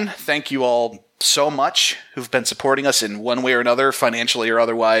 Again, thank you all so much who've been supporting us in one way or another, financially or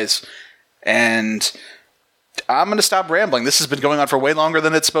otherwise. And I'm going to stop rambling. This has been going on for way longer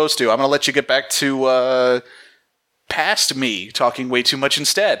than it's supposed to. I'm going to let you get back to past me talking way too much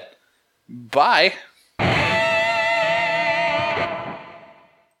instead. Bye.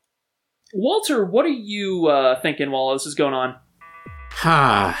 Walter, what are you thinking while this is going on?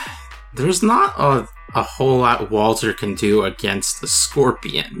 There's not a whole lot Walter can do against the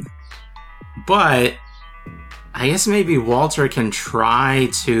Scorpion. But I guess maybe Walter can try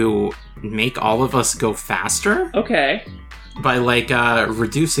to make all of us go faster? Okay. By,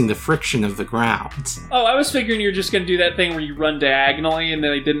 reducing the friction of the ground. Oh, I was figuring you were just going to do that thing where you run diagonally and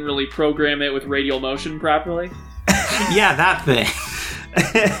they didn't really program it with radial motion properly. Yeah, that thing.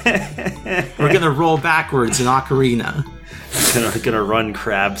 We're gonna roll backwards in Ocarina. Gonna run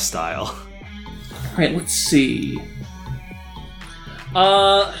crab style. Alright, let's see.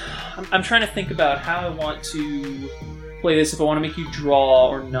 I'm trying to think about how I want to play this, if I want to make you draw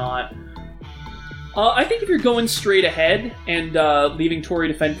or not. I think if you're going straight ahead and leaving Tori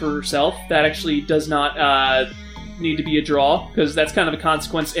to fend for herself, that actually does not need to be a draw, because that's kind of a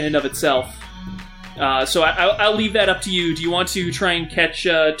consequence in and of itself. So I'll leave that up to you. Do you want to try and catch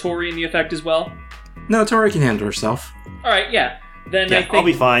Tori in the effect as well? No, Tori can handle herself. Alright, yeah. Then Yeah, I think, I'll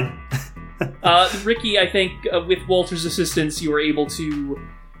be fine. Ricky, I think with Walter's assistance, you were able to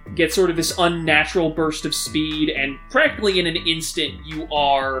get sort of this unnatural burst of speed, and practically in an instant, you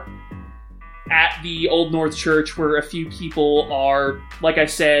are at the Old North Church, where a few people are, like I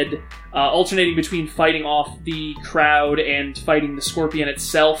said, alternating between fighting off the crowd and fighting the Scorpion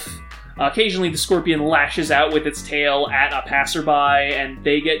itself. Occasionally, the Scorpion lashes out with its tail at a passerby, and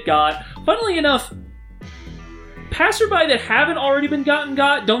they get got. Funnily enough, passerby that haven't already been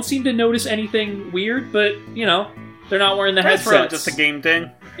got don't seem to notice anything weird, but, you know, they're not wearing the That's headsets. probably just a game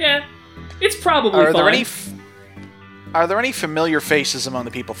thing. Yeah, it's probably Are fine. there any familiar faces among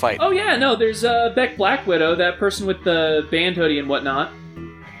the people fighting? Oh yeah, no, there's Beck Black Widow, that person with the band hoodie and whatnot,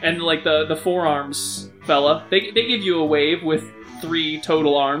 and the forearms fella. They give you a wave with 3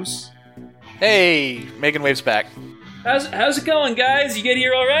 total arms. Hey, Megan waves back. How's it going, guys? You get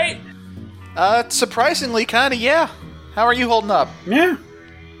here all right? Surprisingly, kinda, yeah. How are you holding up? Yeah.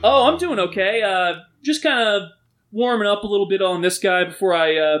 Oh, I'm doing okay. Just kind of warming up a little bit on this guy before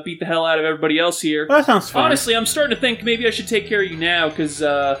I beat the hell out of everybody else here. Well, that sounds fun. Honestly, I'm starting to think maybe I should take care of you now, because,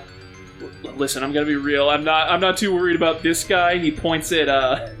 listen, I'm gonna be real. I'm not too worried about this guy. He points at,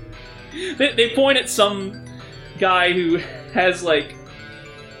 they point at some guy who has,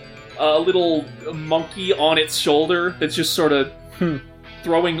 a little monkey on its shoulder that's just sort of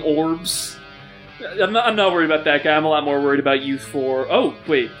throwing orbs. I'm not worried about that guy. I'm a lot more worried about you four. Oh,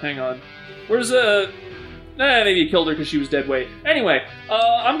 wait, hang on. Where's maybe you killed her because she was dead weight. Anyway,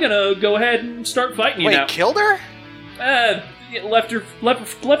 I'm gonna go ahead and start fighting you now. Wait, killed her? Left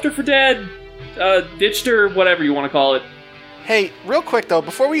her for dead. Ditched her, whatever you want to call it. Hey, real quick though,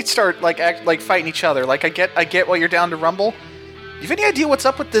 before we start fighting each other, I get why you're down to rumble. You have any idea what's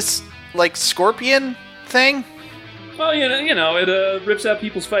up with this Scorpion thing? Well, you know, it rips out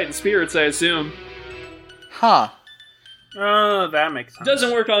people's fighting spirits, I assume. Huh. Oh, that makes sense.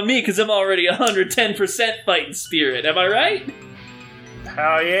 Doesn't work on me because I'm already 110% fighting spirit. Am I right?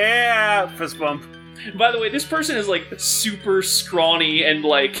 Hell yeah! Fist bump. By the way, this person is super scrawny and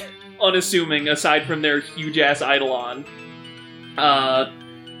unassuming aside from their huge ass Eidolon.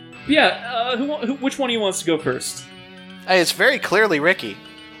 Which one of you wants to go first? Hey, it's very clearly Ricky.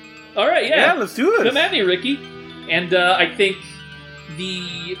 All right, Yeah, let's do this. Come at me, Ricky. And I think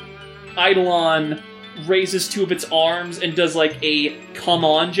the Eidolon raises 2 of its arms and does a come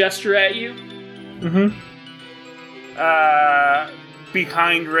on gesture at you. Mm-hmm.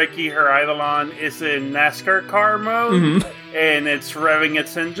 Behind Ricky, her Eidolon is in NASCAR car mode, and it's revving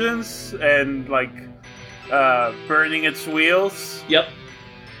its engines and burning its wheels. Yep.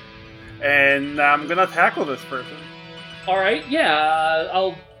 And I'm gonna tackle this person. All right, yeah,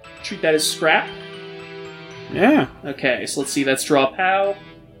 I'll treat that as scrap. Yeah. Okay, so let's see. Let's draw POW.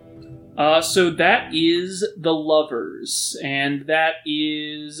 So that is the lovers, and that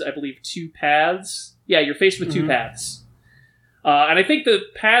is, I believe, 2 paths. Yeah, you're faced with 2 paths. And I think the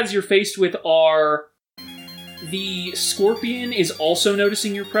paths you're faced with are... The scorpion is also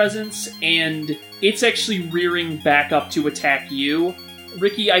noticing your presence, and it's actually rearing back up to attack you.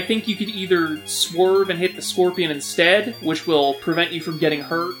 Ricky, I think you could either swerve and hit the scorpion instead, which will prevent you from getting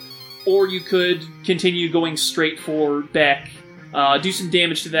hurt, or you could continue going straight for Beck, do some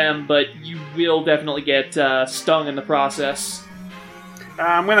damage to them, but you will definitely get stung in the process.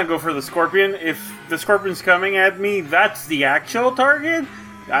 I'm gonna go for the scorpion. If the scorpion's coming at me, that's the actual target.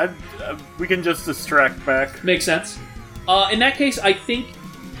 We can just distract Beck. Makes sense. In that case, I think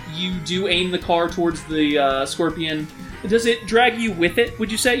you do aim the car towards the scorpion. Does it drag you with it,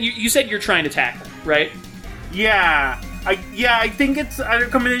 would you say? You said you're trying to tackle, right? Yeah. I think it's a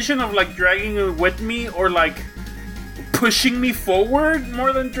combination of, like, dragging it with me or, like, pushing me forward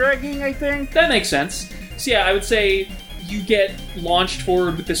more than dragging, I think. That makes sense. So yeah, I would say you get launched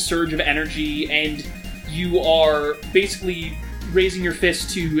forward with this surge of energy, and you are basically raising your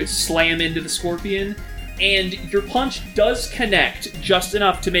fist to slam into the scorpion, and your punch does connect just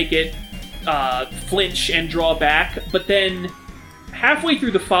enough to make it flinch and draw back, but then halfway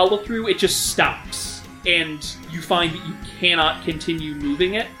through the follow-through, it just stops, and you find that you cannot continue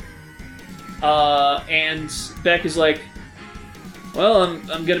moving it. And Beck is like, well,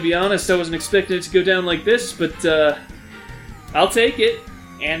 I'm gonna be honest, I wasn't expecting it to go down like this, but I'll take it.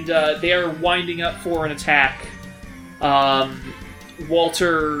 And they are winding up for an attack.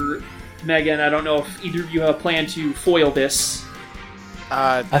 Walter, Megan, I don't know if either of you have a plan to foil this.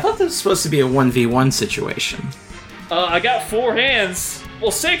 I thought this was supposed to be a 1v1 situation. I got 4 hands. Well,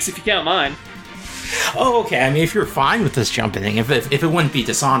 6 if you count mine. Oh, okay. I mean, if you're fine with this jumping, if it wouldn't be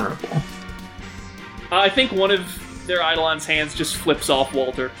dishonorable. I think one of their Eidolon's hands just flips off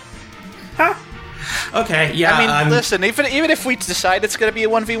Walter. Huh? Okay, yeah. I mean, listen, even if we decide it's going to be a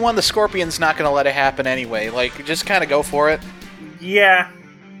 1v1, the Scorpion's not going to let it happen anyway. Like, just kind of go for it. Yeah.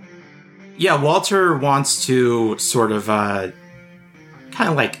 Yeah, Walter wants to sort of, kind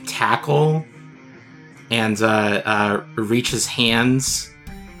of like tackle and reach his hands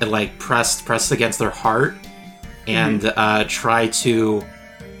and like press against their heart and try to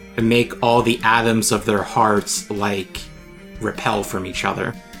make all the atoms of their hearts like repel from each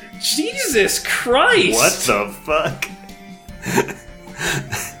other. Jesus Christ! What the fuck?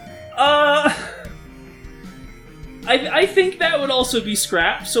 I think that would also be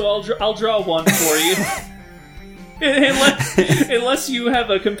scrap, so I'll draw one for you. unless you have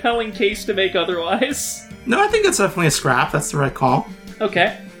a compelling case to make otherwise. No, I think it's definitely a scrap. That's the right call.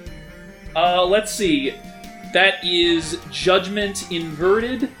 Okay. Let's see. That is Judgment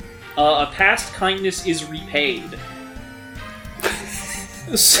inverted. A past kindness is repaid.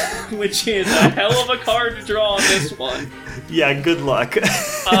 Which is a hell of a card to draw on this one. Yeah, good luck.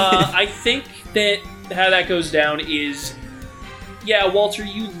 I think that how that goes down is... Yeah, Walter,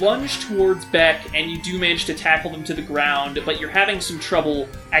 you lunge towards Beck, and you do manage to tackle them to the ground, but you're having some trouble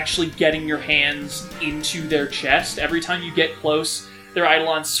actually getting your hands into their chest. Every time you get close, their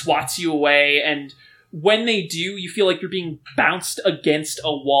Eidolon swats you away, and when they do, you feel like you're being bounced against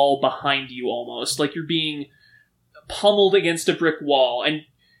a wall behind you almost. Like you're being pummeled against a brick wall. And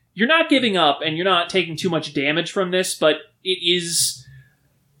you're not giving up, and you're not taking too much damage from this, but it is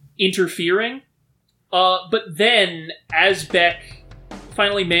interfering. But then, as Beck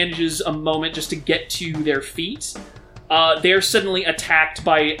finally manages a moment just to get to their feet, they're suddenly attacked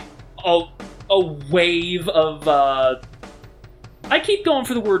by a wave of... I keep going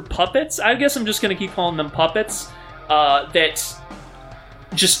for the word puppets. I guess I'm just going to keep calling them puppets. That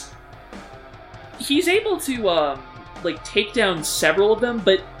just... He's able to, take down several of them,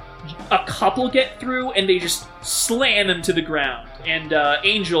 but a couple get through, and they just slam him to the ground. And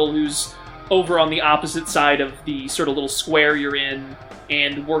Angel, who's over on the opposite side of the sort of little square you're in,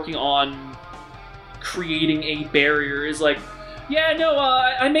 and working on creating a barrier, is like, yeah, no,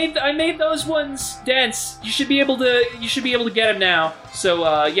 I made those ones dense. You should be able to get him now.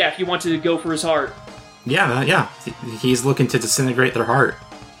 So yeah, if you want to go for his heart. Yeah. He's looking to disintegrate their heart.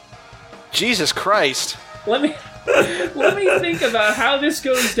 Jesus Christ. Let me think about how this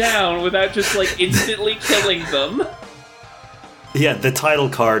goes down without just instantly killing them. Yeah, the title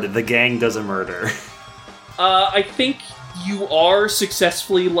card, The Gang Does a Murder. I think you are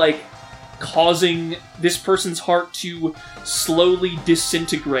successfully, causing this person's heart to slowly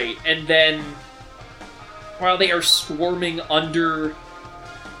disintegrate, and then, while they are swarming under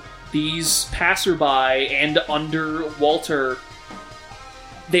these passerby and under Walter,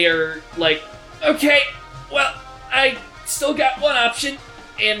 they're like, okay, well, I still got one option,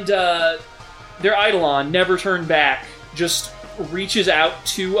 And their Eidolon, never turned back, just reaches out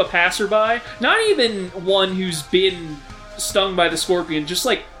to a passerby. Not even one who's been stung by the scorpion, just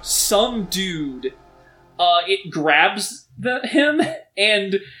like some dude. It grabs him,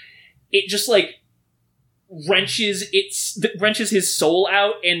 and it just like wrenches his soul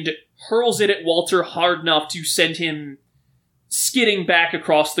out and hurls it at Walter hard enough to send him skidding back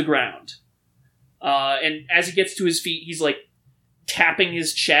across the ground. And as he gets to his feet, he's like tapping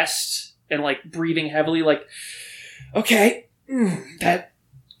his chest and like breathing heavily, like, okay, that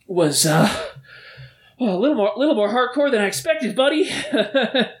was a little more hardcore than I expected, buddy.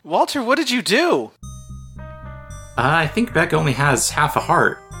 Walter, what did you do? I think Beck only has half a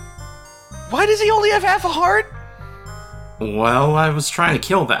heart. Why does he only have half a heart? Well, I was trying to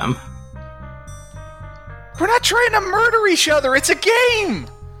kill them. We're not trying to murder each other, it's a game!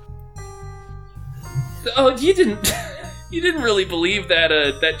 Oh, you didn't really believe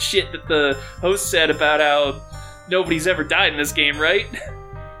that shit that the host said about how nobody's ever died in this game, right?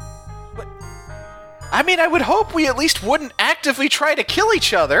 But, I mean, I would hope we at least wouldn't actively try to kill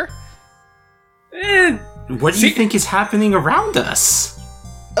each other. What do you think is happening around us?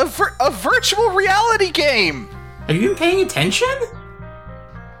 A virtual reality game! Are you even paying attention?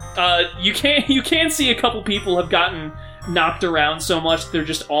 You can see a couple people have gotten knocked around so much they're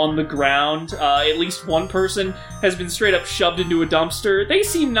just on the ground. At least one person has been straight up shoved into a dumpster. They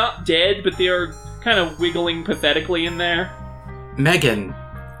seem not dead, but they are kind of wiggling pathetically in there. Megan,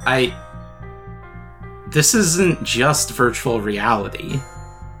 this isn't just virtual reality.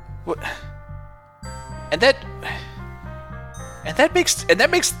 What? And that makes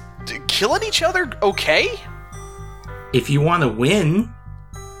killing each other okay? If you want to win.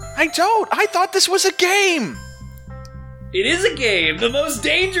 I don't. I thought this was a game. It is a game. The most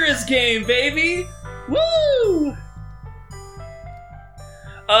dangerous game, baby. Woo!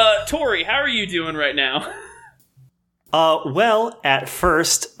 Tori, how are you doing right now? Well, at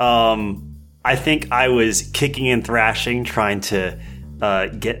first, I think I was kicking and thrashing, trying to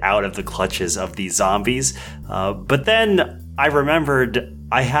get out of the clutches of these zombies. But then I remembered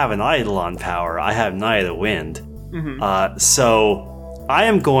I have an Eidolon power. I have Night of the Wind. Mm-hmm. So I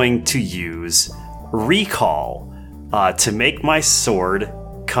am going to use Recall to make my sword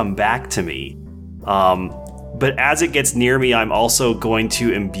come back to me. But as it gets near me, I'm also going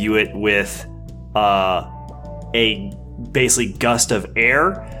to imbue it with a basically gust of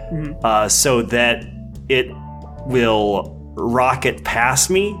air, so that it will rocket past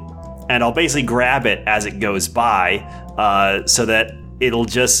me, and I'll basically grab it as it goes by, so that it'll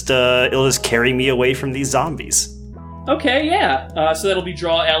just carry me away from these zombies. Okay, yeah. So that'll be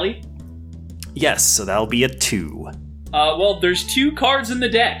draw Ellie. Yes, so that'll be a 2. Well, there's 2 cards in the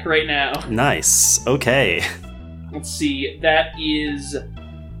deck right now. Nice. Okay. Let's see. That is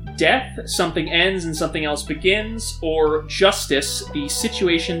Death, something ends and something else begins, or Justice, the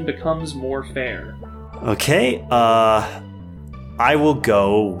situation becomes more fair. Okay, I will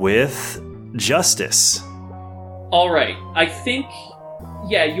go with Justice. Alright, I think,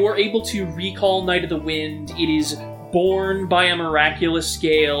 yeah, you're able to recall Night of the Wind. It is born by a miraculous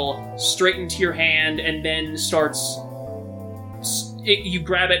gale, straight into your hand, and then starts... you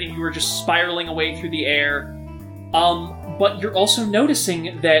grab it and you are just spiraling away through the air. But you're also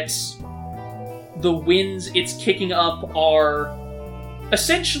noticing that the winds it's kicking up are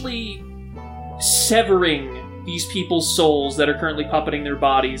essentially severing these people's souls that are currently puppeting their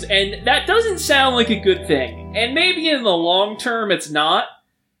bodies, and that doesn't sound like a good thing. And maybe in the long term it's not,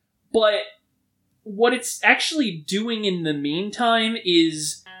 but what it's actually doing in the meantime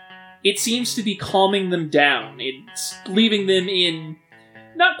is it seems to be calming them down. It's leaving them in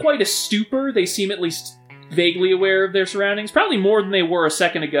not quite a stupor. They seem at least vaguely aware of their surroundings, probably more than they were a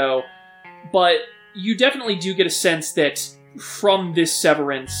second ago, but you definitely do get a sense that from this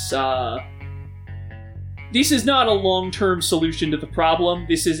severance, this is not a long-term solution to the problem.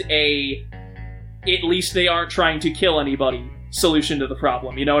 This is at least they aren't trying to kill anybody solution to the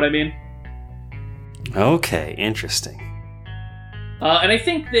problem. You know what I mean? Okay, interesting. And I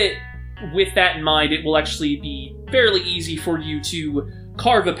think that with that in mind, it will actually be fairly easy for you to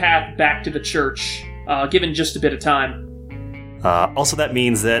carve a path back to the church, given just a bit of time. Also, that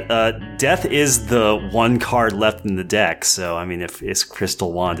means that Death is the one card left in the deck, so, I mean, if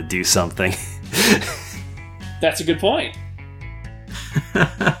Crystal wanted to do something... That's a good point.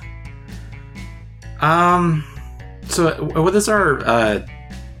 So what is our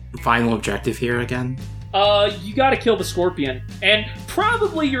final objective here again? You gotta kill the scorpion. And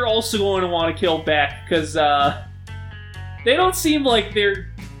probably you're also going to want to kill Beck, because they don't seem like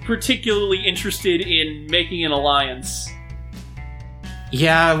they're particularly interested in making an alliance.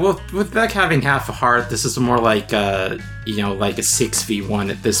 Yeah, well, with Beck having half a heart, this is more like like a 6v1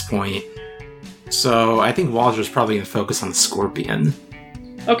 at this point. So I think Walter's probably going to focus on the Scorpion.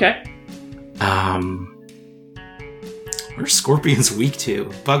 Okay. What are Scorpions weak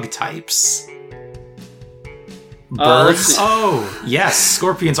to? Bug types. Let's Birds? see. Oh, yes,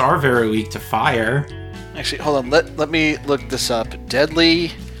 Scorpions are very weak to fire. Actually, hold on. Let me look this up.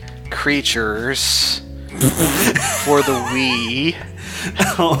 Deadly creatures for the Wii.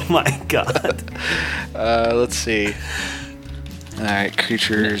 Oh my god. Let's see. Alright,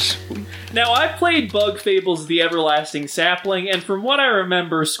 creatures. Now, I've played Bug Fables The Everlasting Sapling, and from what I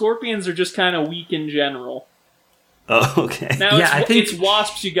remember, scorpions are just kind of weak in general. Oh, okay. Now, Yeah, I think- it's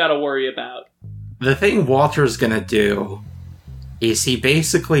wasps you gotta worry about. The thing Walter's going to do is he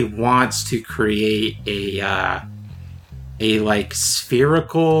basically wants to create a like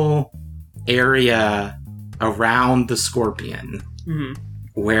spherical area around the Scorpion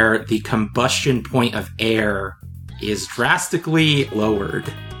where the combustion point of air is drastically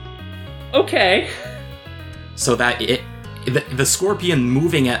lowered, Okay. so that the Scorpion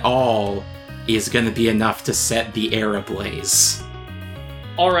moving at all is going to be enough to set the air ablaze.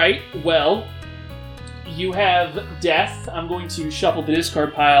 Alright, well, you have death. I'm going to shuffle the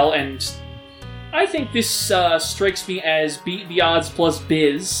discard pile, and I think this strikes me as beat the odds plus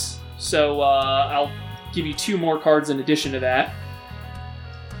biz, so I'll give you 2 more cards in addition to that.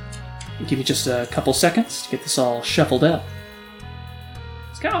 Give me just a couple seconds to get this all shuffled up.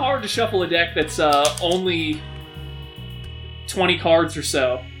 It's kind of hard to shuffle a deck that's only 20 cards or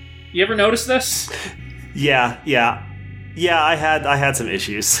so. You ever notice this? Yeah. I had some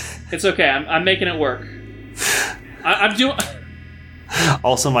issues. It's okay. I'm making it work. I'm doing.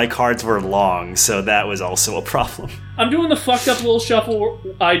 Also, my cards were long, so that was also a problem. I'm doing the fucked up little shuffle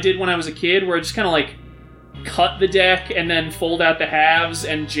I did when I was a kid, where I just kind of like cut the deck and then fold out the halves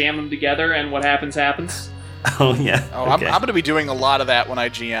and jam them together, and what happens happens. Oh yeah. Oh, okay. I'm going to be doing a lot of that when I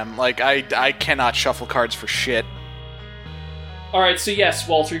GM. Like, I cannot shuffle cards for shit. Alright, so yes,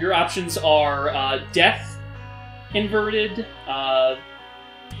 Walter, your options are Death, Inverted. I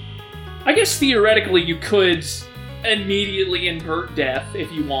guess theoretically you could immediately invert Death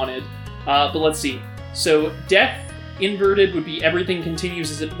if you wanted. But let's see. So, Death Inverted would be everything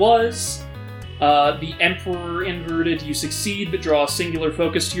continues as it was. The Emperor Inverted, you succeed but draw a singular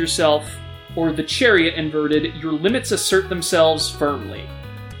focus to yourself. Or the Chariot Inverted, your limits assert themselves firmly.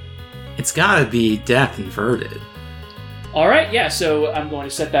 It's gotta be Death inverted. Alright, yeah, so I'm going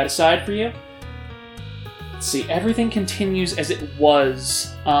to set that aside for you. Let's see, everything continues as it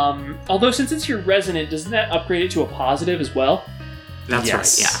was. Although, since it's your resonant, doesn't that upgrade it to a positive as well? That's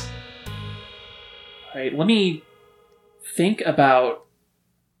Yes. right, yeah. Alright, let me think about...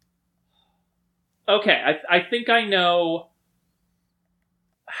 Okay, I think I know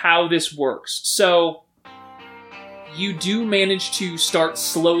how this works. So, you do manage to start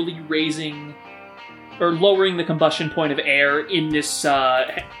slowly raising or lowering the combustion point of air in this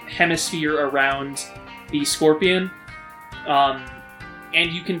hemisphere around the Scorpion.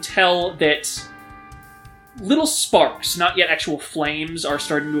 And you can tell that little sparks, not yet actual flames, are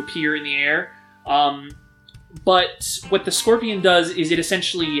starting to appear in the air. But what the Scorpion does is it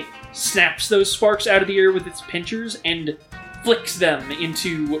essentially snaps those sparks out of the air with its pinchers and flicks them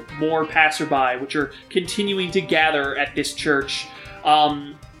into more passerby, which are continuing to gather at this church.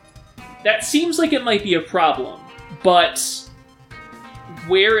 That seems like it might be a problem, but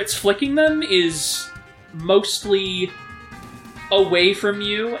where it's flicking them is mostly away from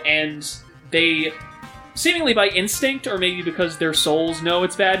you, and they, seemingly by instinct, or maybe because their souls know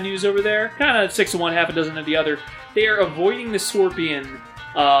it's bad news over there, kind of 6 of one, half a dozen of the other, they are avoiding the Scorpion,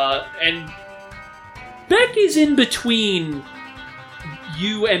 and Beck is in between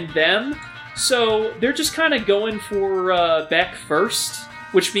you and them, so they're just kind of going for Beck first,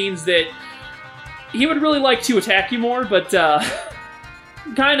 which means that he would really like to attack you more, but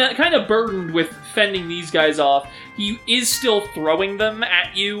kind of burdened with fending these guys off. He is still throwing them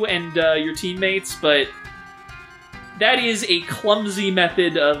at you and your teammates, but that is a clumsy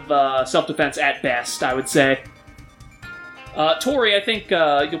method of self-defense at best, I would say. Tori, I think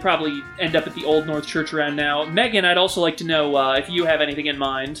you'll probably end up at the Old North Church around now. Megan, I'd also like to know if you have anything in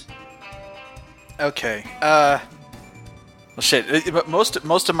mind. Okay. Well, shit. But most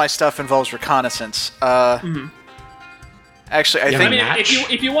of my stuff involves reconnaissance. Actually, I Yeah, think. I mean,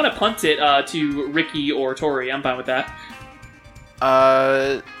 match? if you want to punt it to Ricky or Tori, I'm fine with that.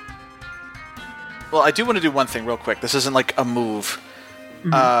 Well, I do want to do one thing real quick. This isn't like a move,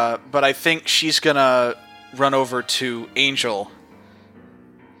 but I think she's gonna run over to Angel,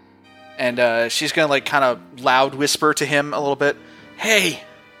 and she's gonna like kind of loud whisper to him a little bit. Hey,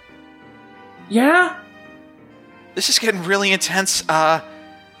 Yeah? this is getting really intense. I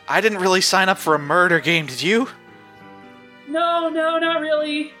didn't really sign up for a murder game, did you? No, not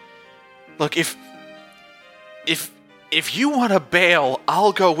really. Look, if you want to bail,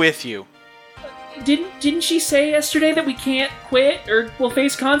 I'll go with you. Didn't she say yesterday that we can't quit or we'll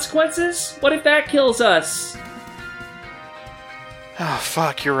face consequences? What if that kills us? Oh,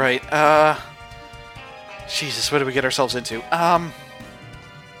 fuck, you're right. Jesus, what did we get ourselves into?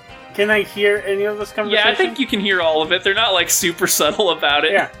 Can I hear any of this conversation? Yeah, I think you can hear all of it. They're not, like, super subtle about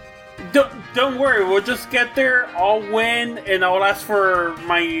it. Yeah. Don't worry, we'll just get there, I'll win, and I'll ask for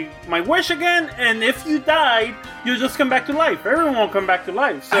my wish again, and if you died, you'll just come back to life. Everyone will come back to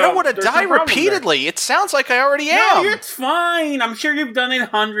life. So I don't want to there's no die problem repeatedly. It sounds like I already there. am. No, it's fine. I'm sure you've done it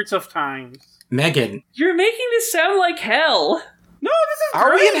hundreds of times. Megan, You're making this sound like hell. No, this is Are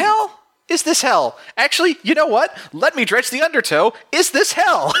great. we in hell? Is this hell? Actually, you know what? Let me dredge the undertow. Is this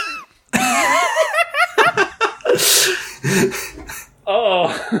hell?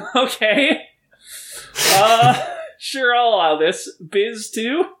 Oh, okay. Sure, I'll allow this. Biz,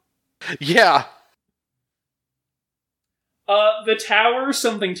 too? Yeah. The tower,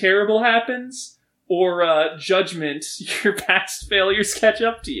 something terrible happens, or, judgment, your past failures catch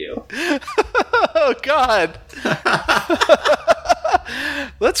up to you. Oh, God.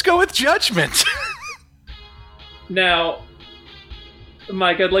 Let's go with judgment. Now,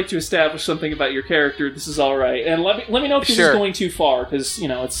 Mike, I'd like to establish something about your character. This is all right, and let me know if this Sure. is going too far, because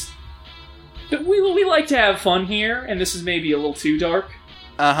it's we like to have fun here, and this is maybe a little too dark.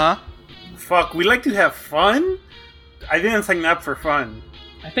 Uh-huh. Fuck, we like to have fun? I didn't sign up for fun.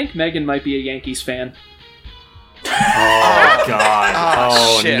 I think Megan might be a Yankees fan. Oh, God.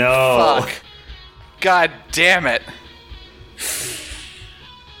 Oh, shit. no. Fuck. God damn it.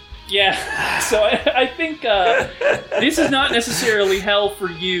 Yeah, so I think this is not necessarily hell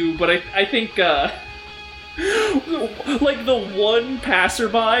for you, but I think like the one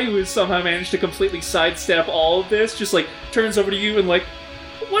passerby who has somehow managed to completely sidestep all of this just like turns over to you and like,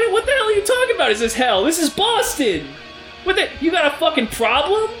 what the hell are you talking about? Is this hell? This is Boston. What the? You got a fucking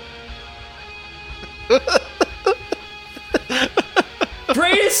problem?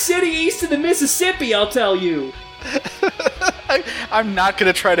 Greatest city east of the Mississippi, I'll tell you. I'm not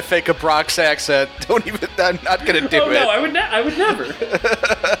gonna try to fake a Bronx accent. Don't even. I'm not gonna do it. No, I would never.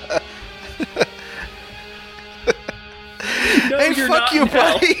 No, Hey, you're fuck not you, in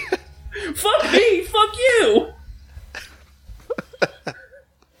hell. buddy. Fuck me. Fuck you.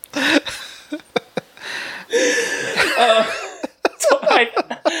 So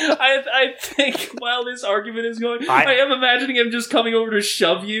I think while this argument is going, I am imagining him just coming over to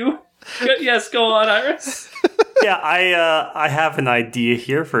shove you. Yes, go on, Iris. Yeah, I have an idea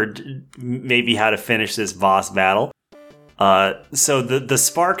here for maybe how to finish this boss battle. So the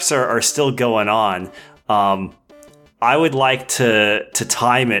sparks are still going on. I would like to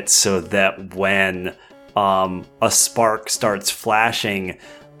time it so that when a spark starts flashing,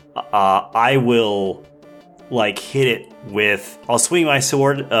 I will like hit it with. I'll swing my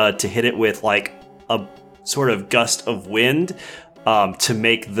sword to hit it with like a sort of gust of wind to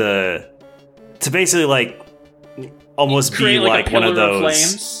make to basically like almost Create be like one of pillar those.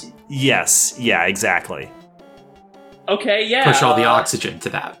 flames. Yes, yeah, exactly. Okay, yeah. push all the oxygen to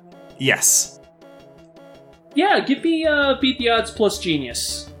that. Yes. Yeah, give me beat the odds plus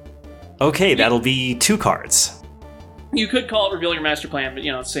genius. Okay, that'll be 2 cards. You could call it reveal your master plan,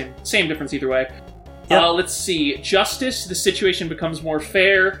 but same difference either way. Yep. Let's see. Justice, the situation becomes more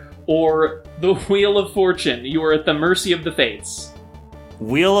fair, or the Wheel of Fortune, you are at the mercy of the fates.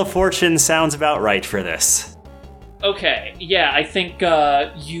 Wheel of Fortune sounds about right for this. Okay, yeah, I think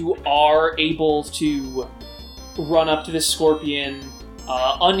you are able to run up to this scorpion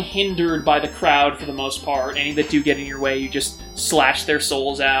unhindered by the crowd for the most part. Any that do get in your way, you just slash their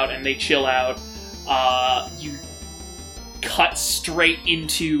souls out and they chill out. You cut straight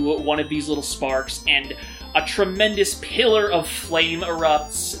into one of these little sparks and a tremendous pillar of flame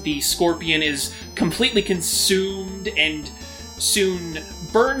erupts. The scorpion is completely consumed and soon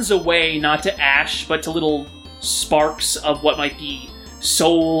burns away, not to ash, but to little sparks of what might be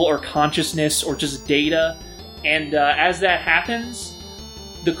soul or consciousness or just data. And as that happens,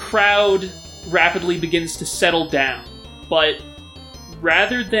 the crowd rapidly begins to settle down. But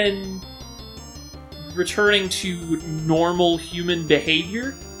rather than returning to normal human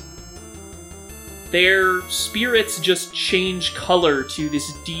behavior, their spirits just change color to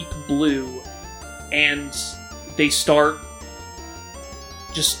this deep blue, and they start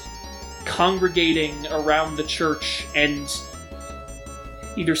just congregating around the church and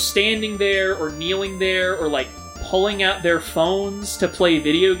either standing there or kneeling there or like pulling out their phones to play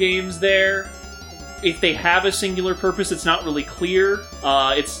video games there. If they have a singular purpose, it's not really clear.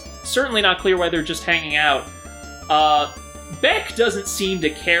 It's certainly not clear why they're just hanging out. Beck doesn't seem to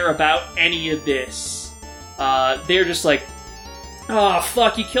care about any of this. They're just like, oh,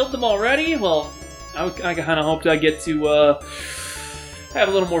 fuck, you killed them already? Well, I kind of hoped I'd get to have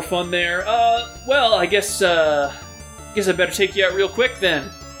a little more fun there. Well, I guess I better take you out real quick then,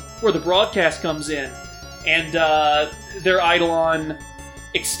 where the broadcast comes in. And their Eidolon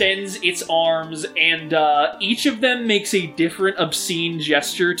extends its arms, and each of them makes a different obscene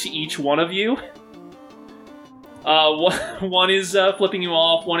gesture to each one of you. One is flipping you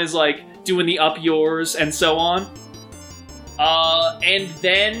off, one is like doing the up yours, and so on. And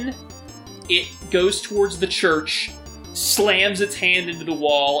then it goes towards the church, slams its hand into the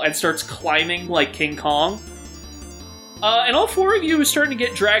wall, and starts climbing like King Kong. And all four of you are starting to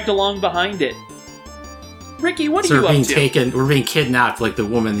get dragged along behind it. Ricky, what are you up to? We're being kidnapped like the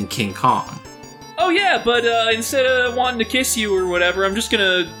woman in King Kong. Oh yeah, but instead of wanting to kiss you or whatever, I'm just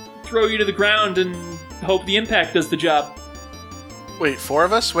gonna throw you to the ground and hope the impact does the job. Wait, 4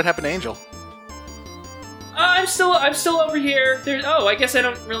 of us? What happened to Angel? I'm still over here. I guess I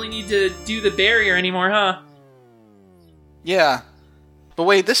don't really need to do the barrier anymore, huh? Yeah. But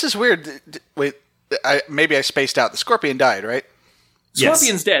wait, this is weird. Wait, maybe I spaced out. The Scorpion died, right?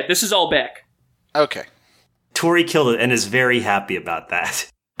 Scorpion's dead. This is all Beck. Okay. Tori killed it and is very happy about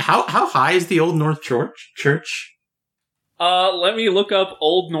that. How high is the Old North Church? Let me look up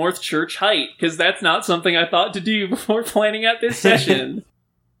Old North Church height, because that's not something I thought to do before planning out this session.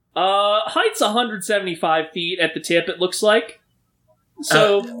 Height's 175 feet at the tip, it looks like.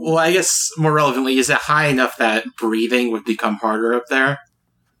 So, well, I guess more relevantly, is it high enough that breathing would become harder up there?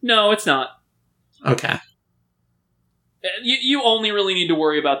 No, it's not. Okay. You only really need to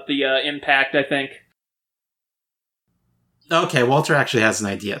worry about the impact, I think. Okay, Walter actually has an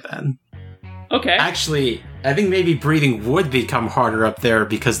idea then. Okay. Actually, I think maybe breathing would become harder up there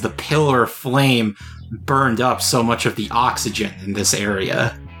because the pillar of flame burned up so much of the oxygen in this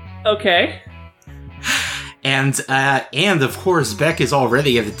area. Okay. And of course, Beck is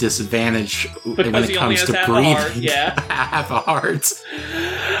already at a disadvantage when it comes to breathing. Half a heart.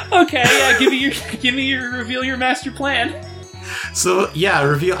 Okay, yeah, give me your reveal your master plan. So yeah,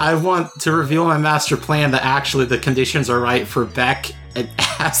 I want to reveal my master plan that actually the conditions are right for Beck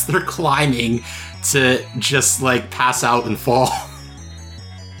as they're climbing to just like pass out and fall.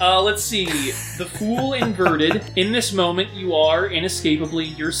 Let's see. The Fool inverted. In this moment, you are inescapably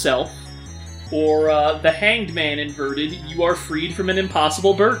yourself. Or the Hanged Man inverted. You are freed from an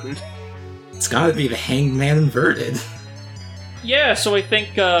impossible burden. It's gotta be the Hanged Man inverted. Yeah, so I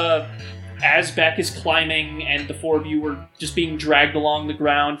think as Beck is climbing and the four of you are just being dragged along the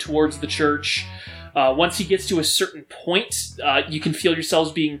ground towards the church, once he gets to a certain point, you can feel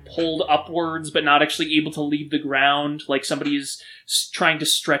yourselves being pulled upwards but not actually able to leave the ground, like somebody is trying to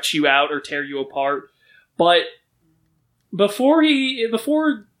stretch you out or tear you apart. But before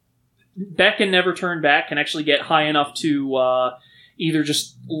Beck and Never Turn Back can actually get high enough to either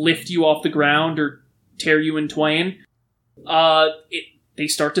just lift you off the ground or tear you in twain, they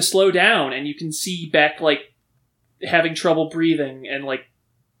start to slow down, and you can see Beck like having trouble breathing and like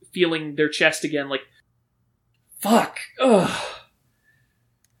feeling their chest again, like, fuck, ugh.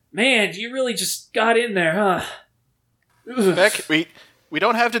 Man, you really just got in there, huh? Ugh. Beck, we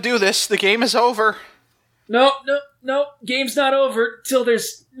don't have to do this. The game is over. No, game's not over till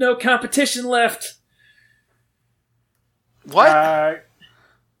there's no competition left. What?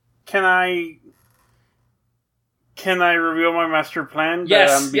 Can I reveal my master plan?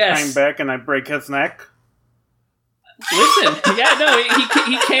 Yes, that I'm behind yes. Beck and I break his neck? Listen, yeah, no,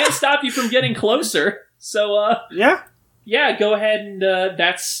 he can't stop you from getting closer. So, yeah, go ahead and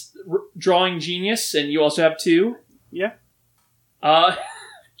that's drawing genius, and you also have 2. Yeah.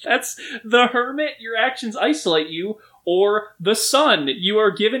 That's the Hermit. Your actions isolate you, or the Sun. You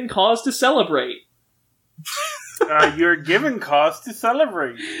are given cause to celebrate. You're given cause to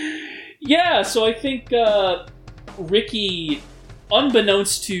celebrate. Yeah, so I think Ricky,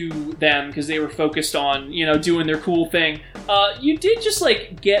 unbeknownst to them, because they were focused on, doing their cool thing, you did just,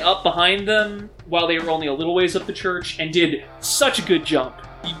 get up behind them while they were only a little ways up the church, and did such a good jump.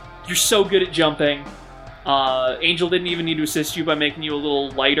 You're so good at jumping. Angel didn't even need to assist you by making you a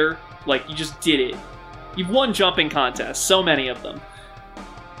little lighter. You just did it. You've won jumping contests, so many of them.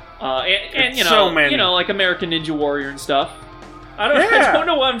 And so many. Like American Ninja Warrior and stuff. I don't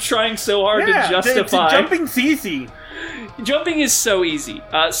know why I'm trying so hard to justify. Jumping's easy. Jumping is so easy.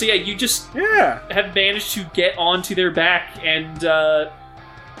 So yeah, you just have managed to get onto their back, and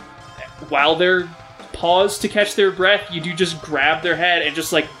while they're pause to catch their breath, you do just grab their head and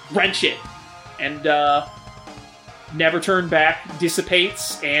just, like, wrench it. And, never turn back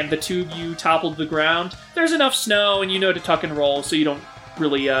dissipates, and the two of you topple to the ground. There's enough snow, and you know to tuck and roll, so you don't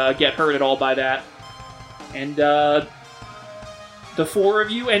really get hurt at all by that. And the four of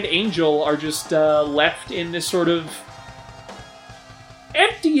you and Angel are just left in this sort of...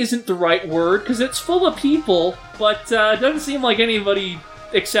 Empty isn't the right word, because it's full of people, but it doesn't seem like anybody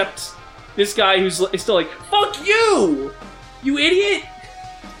except this guy who's still like, fuck you! You idiot!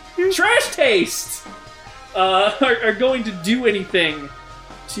 Trash taste! Are going to do anything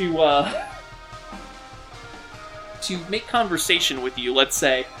to make conversation with you, let's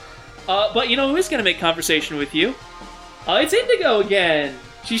say. But you know who is going to make conversation with you? It's Indigo again!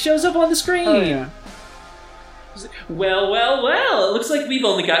 She shows up on the screen! Oh, yeah. Well, it looks like we've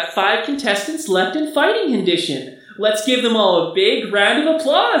only got 5 contestants left in fighting condition. Let's give them all a big round of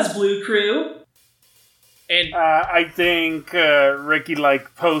applause, Blue Crew! And I think Ricky,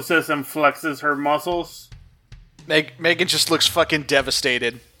 like, poses and flexes her muscles. Megan just looks fucking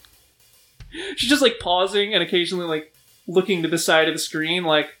devastated. she's just, like, pausing and occasionally, like, looking to the side of the screen,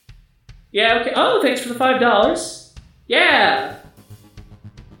 like, yeah, okay, oh, thanks for the $5. Yeah!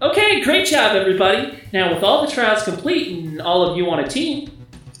 Okay, great job, everybody. Now, with all the trials complete and all of you on a team,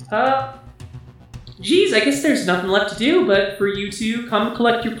 geez, I guess there's nothing left to do but for you to come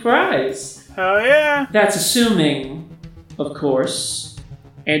collect your prize. Hell yeah. That's assuming, of course.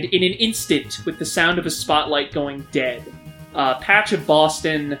 And in an instant, with the sound of a spotlight going dead, a patch of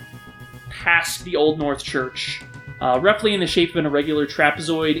Boston past the Old North Church, roughly in the shape of an irregular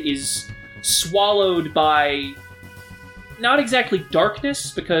trapezoid, is swallowed by... not exactly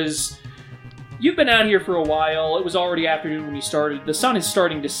darkness, because you've been out here for a while. It was already afternoon when you started. The sun is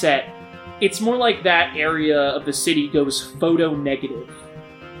starting to set. It's more like that area of the city goes photo-negative.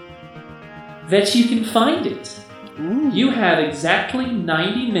 That you can find it. Ooh. You have exactly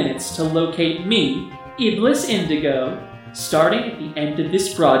 90 minutes to locate me, Iblis Indigo, starting at the end of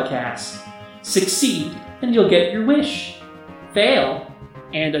this broadcast. Succeed, and you'll get your wish. Fail,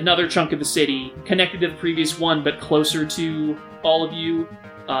 and another chunk of the city, connected to the previous one, but closer to all of you.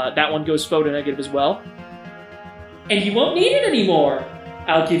 That one goes photo-negative as well. And you won't need it anymore.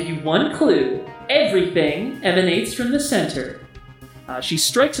 I'll give you one clue. Everything emanates from the center. She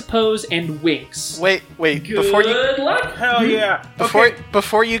strikes a pose and winks. Wait, Good luck! Hell yeah.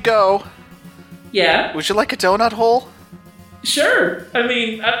 Before you go, Yeah? would you like a donut hole? Sure. I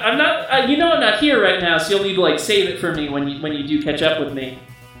mean, I'm not... I'm not here right now, so you'll need to, like, save it for me when you do catch up with me.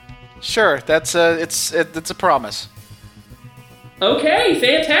 Sure, it's a promise. Okay,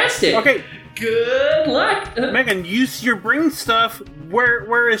 fantastic. Okay. Good luck. Megan, use your brain stuff.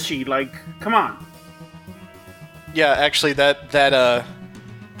 Where is she? Like, come on. Yeah, actually, that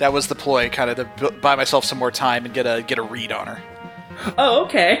was the ploy, kind of to buy myself some more time and get a read on her. Oh,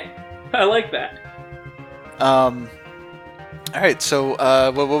 okay. I like that. All right. So,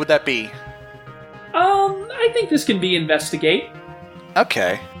 what would that be? I think this can be investigate.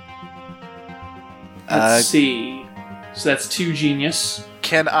 Okay. Let's see. So that's 2 genius.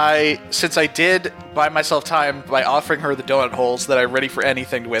 Can I, since I did buy myself time by offering her the donut holes that I'm ready for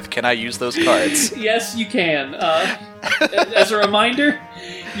anything with, can I use those cards? Yes, you can. As a reminder,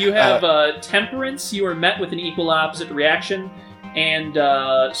 you have temperance. You are met with an equal opposite reaction, and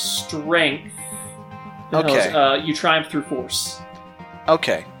strength. Okay. You triumph through force.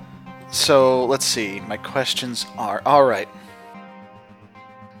 Okay. So, let's see. My questions are... Alright.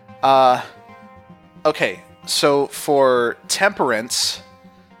 Okay. So, for temperance...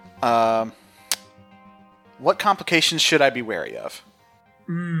 what complications should I be wary of?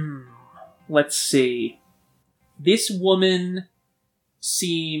 Let's see. This woman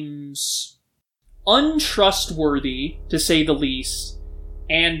seems untrustworthy, to say the least,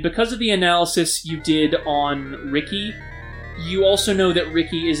 and because of the analysis you did on Ricky, you also know that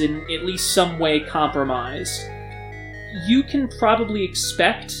Ricky is in at least some way compromised. You can probably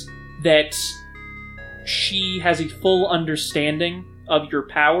expect that she has a full understanding of your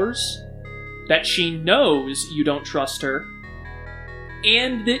powers, that she knows you don't trust her,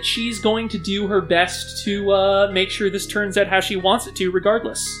 and that she's going to do her best to make sure this turns out how she wants it to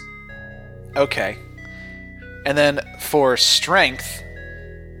regardless. Okay. And then, for strength,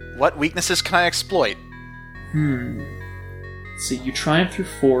 what weaknesses can I exploit? So you triumph through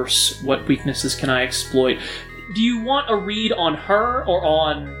force. What weaknesses can I exploit? Do you want a read on her or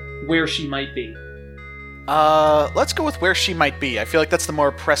on where she might be? Let's go with where she might be. I feel like that's the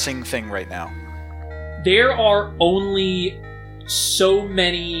more pressing thing right now. There are only so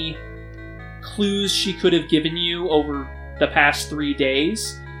many clues she could have given you over the past 3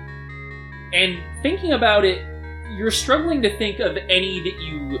 days. And thinking about it, you're struggling to think of any that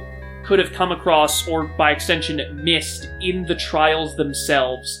you could have come across, or by extension missed, in the trials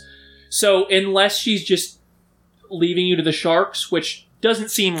themselves. So unless she's just leaving you to the sharks, which doesn't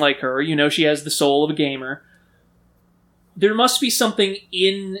seem like her, she has the soul of a gamer, there must be something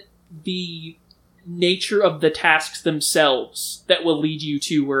in the nature of the tasks themselves that will lead you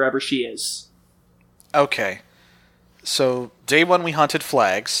to wherever she is. Okay. So, day 1 we hunted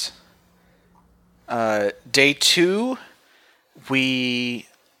flags. Day 2, we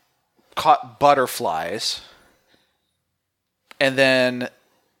caught butterflies. And then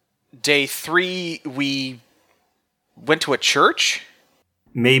day 3, we went to a church?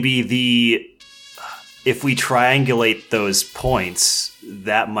 Maybe if we triangulate those points,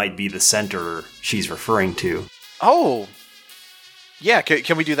 that might be the center she's referring to. Oh! Yeah,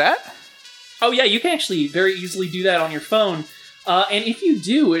 can we do that? Oh yeah, you can actually very easily do that on your phone. And if you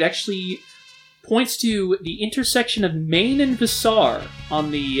do, it actually points to the intersection of Maine and Vassar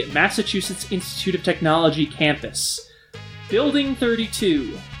on the Massachusetts Institute of Technology campus. Building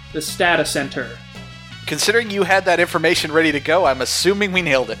 32, the Stata Center. Considering you had that information ready to go, I'm assuming we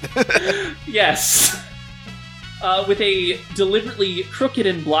nailed it. Yes. With a deliberately crooked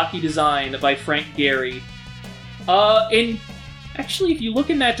and blocky design by Frank Gehry. And actually, if you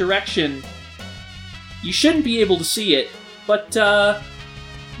look in that direction, you shouldn't be able to see it, but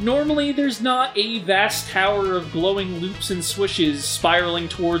normally there's not a vast tower of glowing loops and swishes spiraling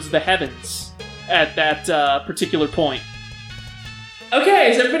towards the heavens at that particular point. Okay,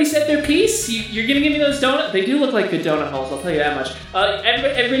 has everybody said their piece? You're gonna give me those donuts? They do look like good donut holes, I'll tell you that much.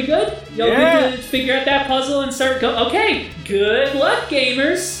 Everybody good? Y'all good to figure out that puzzle and start go? Okay, good luck,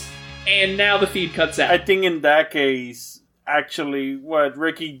 gamers! And now the feed cuts out. I think in that case, actually, what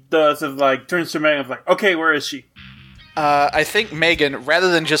Ricky does is turns to Megan and is like, okay, where is she? I think Megan,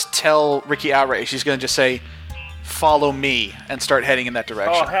 rather than just tell Ricky outright, she's gonna just say, follow me, and start heading in that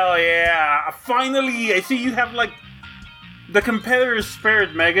direction. Oh, hell yeah. Finally, I see you have, the competitor's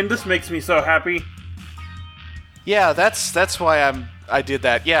spirit, Megan. This makes me so happy. Yeah, that's why I did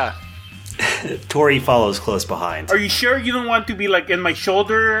that, yeah. Tori follows close behind. Are you sure you don't want to be, in my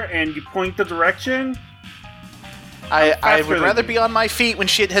shoulder and you point the direction? I would rather be on my feet when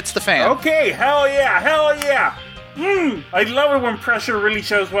shit hits the fan. Okay, hell yeah! I love it when pressure really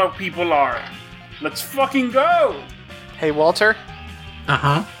shows what people are. Let's fucking go! Hey, Walter?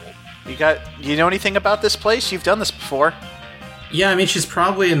 Uh-huh. You know anything about this place? You've done this before. Yeah, I mean, she's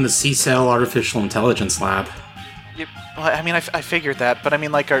probably in the C-Cell Artificial Intelligence Lab. Yeah, well, I mean, I figured that, but I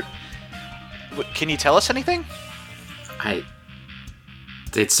mean, can you tell us anything?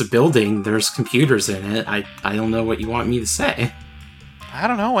 It's a building, there's computers in it, I don't know what you want me to say. I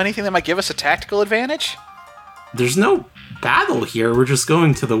don't know, anything that might give us a tactical advantage? There's no battle here, we're just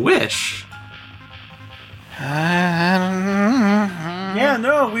going to the Wish. Yeah,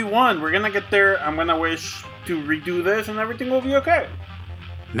 no, we won. We're gonna get there. I'm gonna wish to redo this and everything will be okay.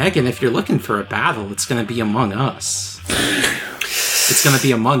 Megan, if you're looking for a battle, it's gonna be among us. It's gonna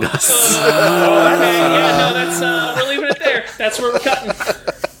be among us. Okay, yeah, no, that's, we're leaving it there. That's where we're cutting.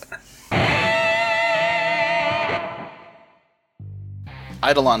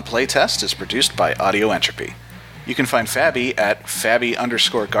 Eidolon Playtest is produced by Audio Entropy. You can find Fabi at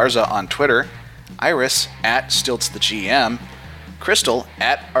Fabi_Garza on Twitter, Iris at StiltsTheGM, Crystal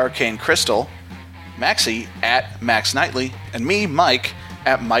at Arcane Crystal, Maxie at Max Knightley, and me, Mike,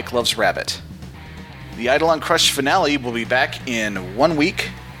 at Mike Loves Rabbit. The Eidolon Crush finale will be back in 1 week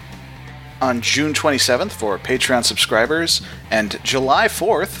on June 27th for Patreon subscribers and July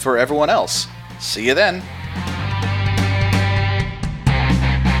 4th for everyone else. See you then!